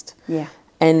compost. Yeah.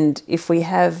 And if we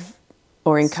have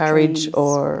or encourage Streams.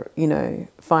 or, you know,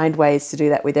 find ways to do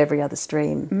that with every other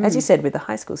stream, as you said with the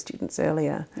high school students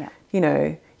earlier, Yeah. you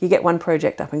know, you get one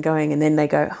project up and going and then they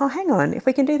go, oh, hang on, if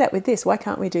we can do that with this, why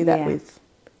can't we do that Yeah. with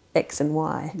X and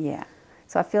Y? Yeah.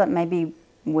 So I feel like maybe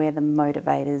we're the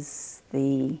motivators,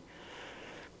 the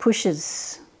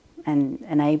pushers and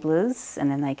enablers,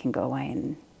 and then they can go away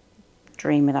and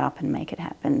dream it up and make it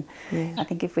happen. Yeah. I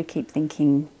think if we keep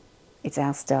thinking it's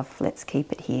our stuff, let's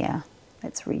keep it here,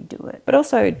 let's redo it. But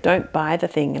also don't buy the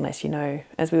thing unless you know,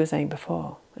 as we were saying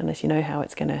before, unless you know how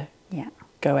it's going to Yeah.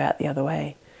 go out the other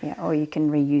way. Yeah. Or you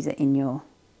can reuse it in your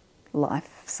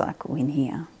life cycle in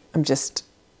here.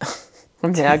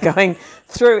 I'm now going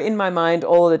through in my mind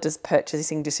all the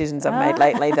purchasing decisions I've made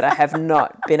lately that I have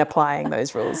not been applying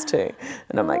those rules to.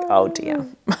 And I'm like, oh dear.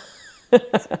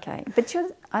 It's okay. But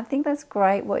I think that's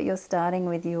great what you're starting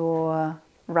with your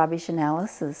rubbish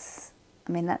analysis.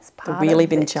 I mean, that's The part Wheelie of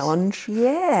Bin it. Challenge.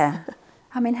 Yeah.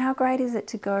 I mean, how great is it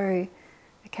to go,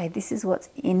 okay, this is what's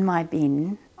in my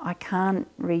bin. I can't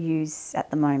reuse at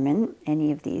the moment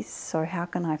any of this, so how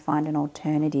can I find an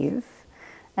alternative?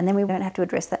 And then we don't have to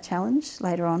address that challenge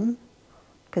later on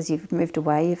because you've moved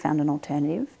away, you found an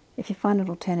alternative. If you find an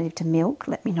alternative to milk,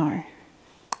 let me know.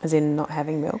 As in not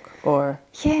having milk or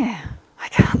Yeah, I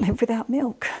can't live without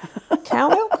milk. cow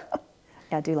milk.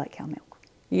 Yeah, I do like cow milk.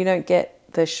 You don't get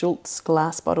the Schultz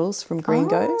glass bottles from Green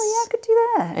Goes. Oh, yeah, I could do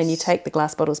that. And you take the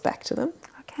glass bottles back to them.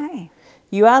 Okay.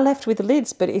 You are left with the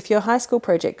lids, but if your high school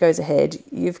project goes ahead,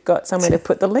 you've got somewhere to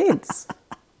put the lids.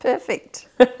 Perfect.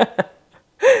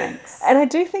 Thanks. And I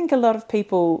do think a lot of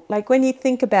people, like when you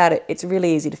think about it, it's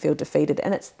really easy to feel defeated.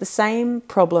 And it's the same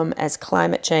problem as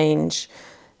climate change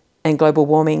and global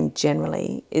warming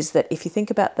generally, is that if you think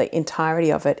about the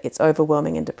entirety of it, it's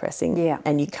overwhelming and depressing. Yeah,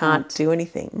 And you can't do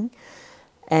anything.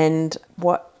 And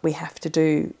what we have to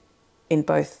do in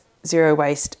both zero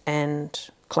waste and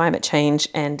climate change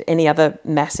and any other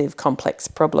massive complex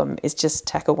problem is just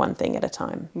tackle one thing at a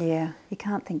time. Yeah, you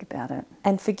can't think about it.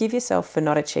 And forgive yourself for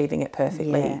not achieving it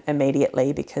perfectly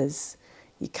immediately, because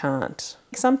you can't.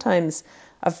 Sometimes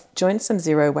I've joined some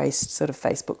zero waste sort of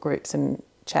Facebook groups and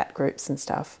chat groups and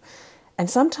stuff, and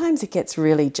sometimes it gets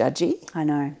really judgy. I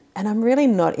know. And I'm really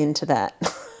not into that.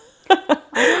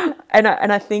 And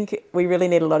I think we really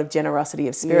need a lot of generosity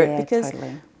of spirit, because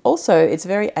also it's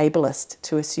very ableist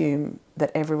to assume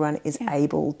that everyone is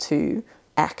able to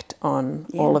act on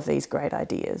all of these great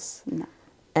ideas. No.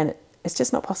 And it's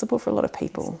just not possible for a lot of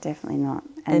people. It's definitely not.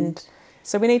 And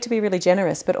so we need to be really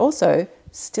generous, but also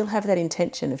still have that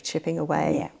intention of chipping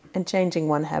away and changing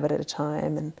one habit at a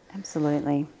time. And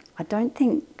absolutely. I don't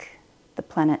think the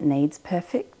planet needs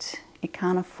perfect. It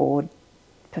can't afford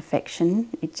perfection.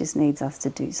 It just needs us to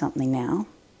do something now.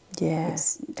 Yeah.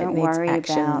 Don't worry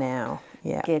action about now.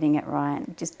 getting it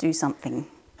right. Just do something.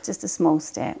 Just a small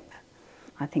step.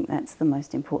 I think that's the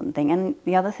most important thing. And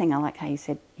the other thing, I like how you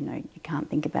said, you can't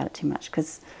think about it too much,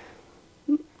 because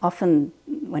often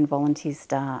when volunteers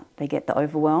start, they get the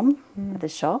overwhelm at the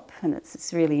shop, and it's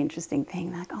this really interesting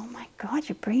thing. They're like, oh my God,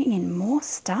 you're bringing in more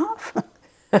stuff?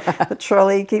 The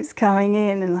trolley keeps coming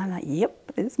in, and I'm like,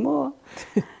 yep, there's more.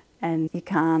 And you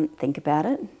can't think about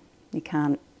it. You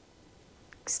can't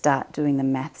start doing the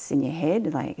maths in your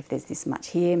head. Like, if there's this much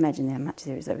here, imagine how much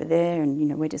there is over there.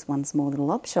 And, we're just one small little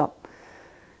op shop.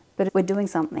 But we're doing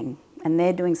something, and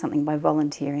they're doing something by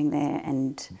volunteering there,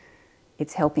 and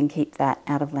it's helping keep that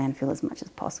out of landfill as much as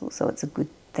possible. So it's a good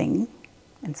thing.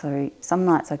 And so some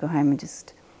nights I go home and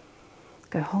just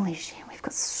go, holy shit, we've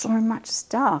got so much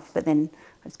stuff. But then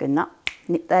I just go, nah,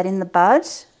 nip that in the bud.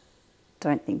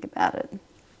 Don't think about it.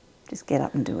 Just get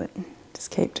up and do it. Just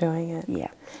keep doing it. Yeah.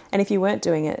 And if you weren't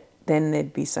doing it, then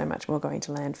there'd be so much more going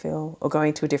to landfill or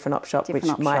going to a different op shop,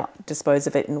 might dispose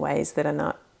of it in ways that are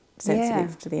not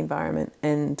sensitive to the environment.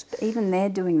 And even they're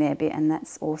doing their bit, and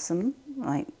that's awesome.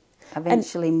 Like,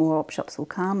 eventually more op shops will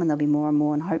come, and there'll be more and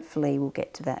more, and hopefully we'll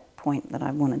get to that point that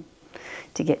I wanted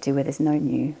to get to, where there's no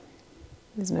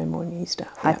more new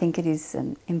stuff. I think it is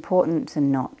important to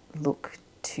not look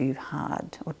too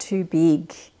hard or too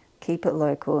big. Keep it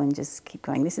local and just keep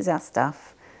going. This is our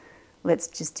stuff. Let's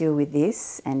just deal with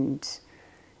this, and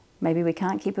maybe we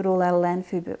can't keep it all out of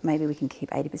landfill, but maybe we can keep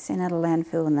 80% out of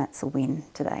landfill, and that's a win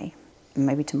today. And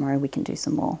maybe tomorrow we can do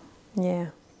some more. Yeah.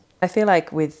 I feel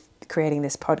like with creating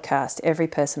this podcast, every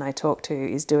person I talk to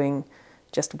is doing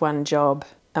just one job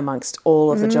amongst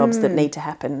all of the jobs that need to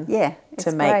happen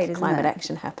to make climate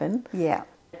action happen. Yeah.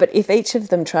 But if each of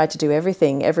them tried to do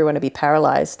everything, everyone would be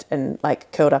paralysed and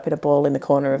like curled up in a ball in the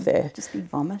corner of their... Just be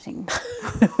vomiting.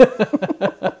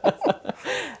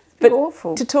 But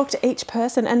awful. To talk to each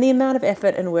person, and the amount of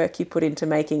effort and work you put into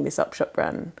making this op shop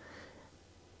run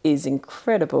is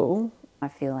incredible. I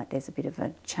feel like there's a bit of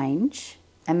a change.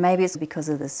 And maybe it's because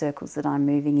of the circles that I'm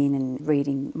moving in and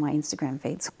reading my Instagram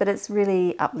feeds. But it's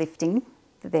really uplifting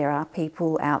that there are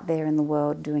people out there in the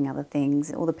world doing other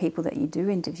things. All the people that you do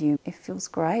interview, it feels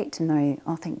great to know,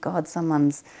 oh, thank God,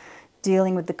 someone's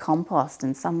dealing with the compost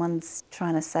and someone's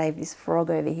trying to save this frog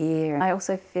over here. I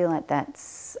also feel like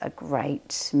that's a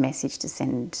great message to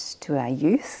send to our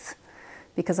youth,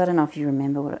 because I don't know if you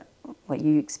remember what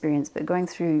you experienced, but going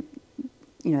through,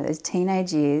 those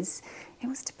teenage years, it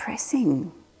was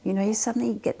depressing. You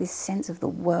suddenly get this sense of the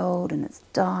world and it's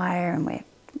dire and we're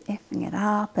effing it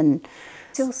up and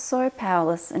feel so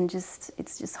powerless and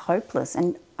it's just hopeless.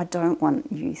 And I don't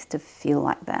want youth to feel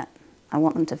like that. I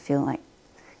want them to feel like,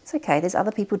 it's okay, there's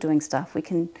other people doing stuff. We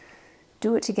can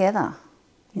do it together,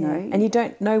 you know.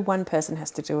 And no one person has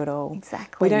to do it all.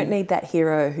 Exactly. We don't need that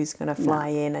hero who's going to fly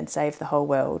in and save the whole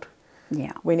world.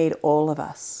 Yeah. We need all of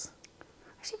us. I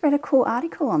actually read a cool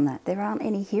article on that. There aren't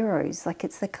any heroes. Like,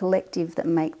 it's the collective that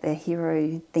make the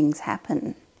hero things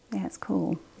happen. Yeah, it's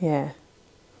cool. Yeah.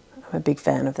 I'm a big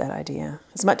fan of that idea.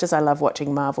 As much as I love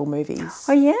watching Marvel movies.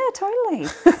 Oh, yeah, totally.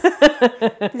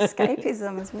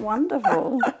 Escapism is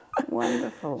wonderful.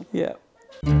 Wonderful. Yeah.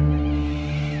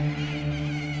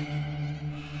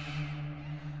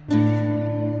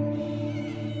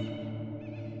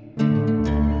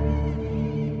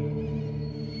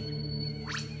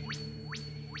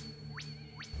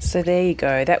 So there you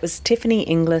go. That was Tiffany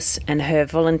Inglis and her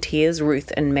volunteers,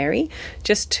 Ruth and Mary,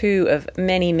 just two of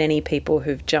many, many people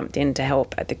who've jumped in to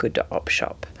help at the Good Op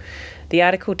shop. The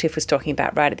article Tiff was talking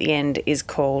about right at the end is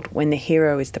called When the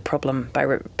Hero is the Problem by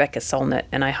Rebecca Solnit,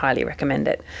 and I highly recommend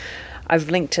it. I've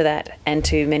linked to that and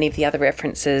to many of the other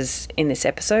references in this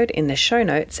episode in the show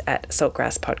notes at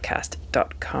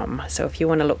saltgrasspodcast.com. So if you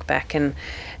want to look back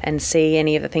and see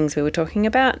any of the things we were talking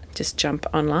about, just jump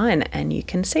online and you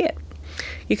can see it.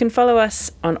 You can follow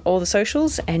us on all the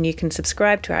socials, and you can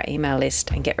subscribe to our email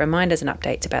list and get reminders and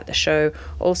updates about the show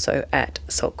also at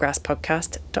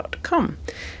saltgrasspodcast.com.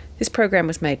 This program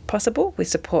was made possible with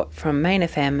support from Main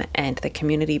FM and the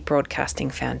Community Broadcasting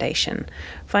Foundation.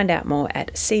 Find out more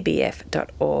at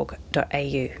cbf.org.au.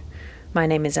 My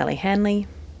name is Ali Hanley.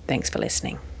 Thanks for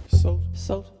listening. Salt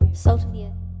of the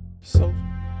earth. Salt.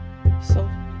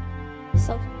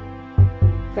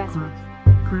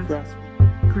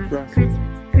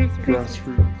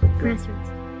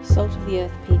 Grassroots. Salt of the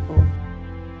earth people.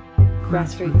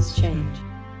 Grassroots change.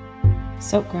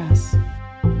 Saltgrass.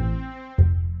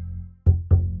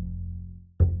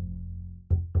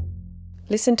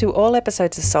 Listen to all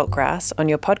episodes of Saltgrass on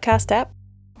your podcast app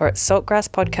or at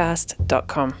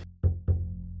saltgrasspodcast.com.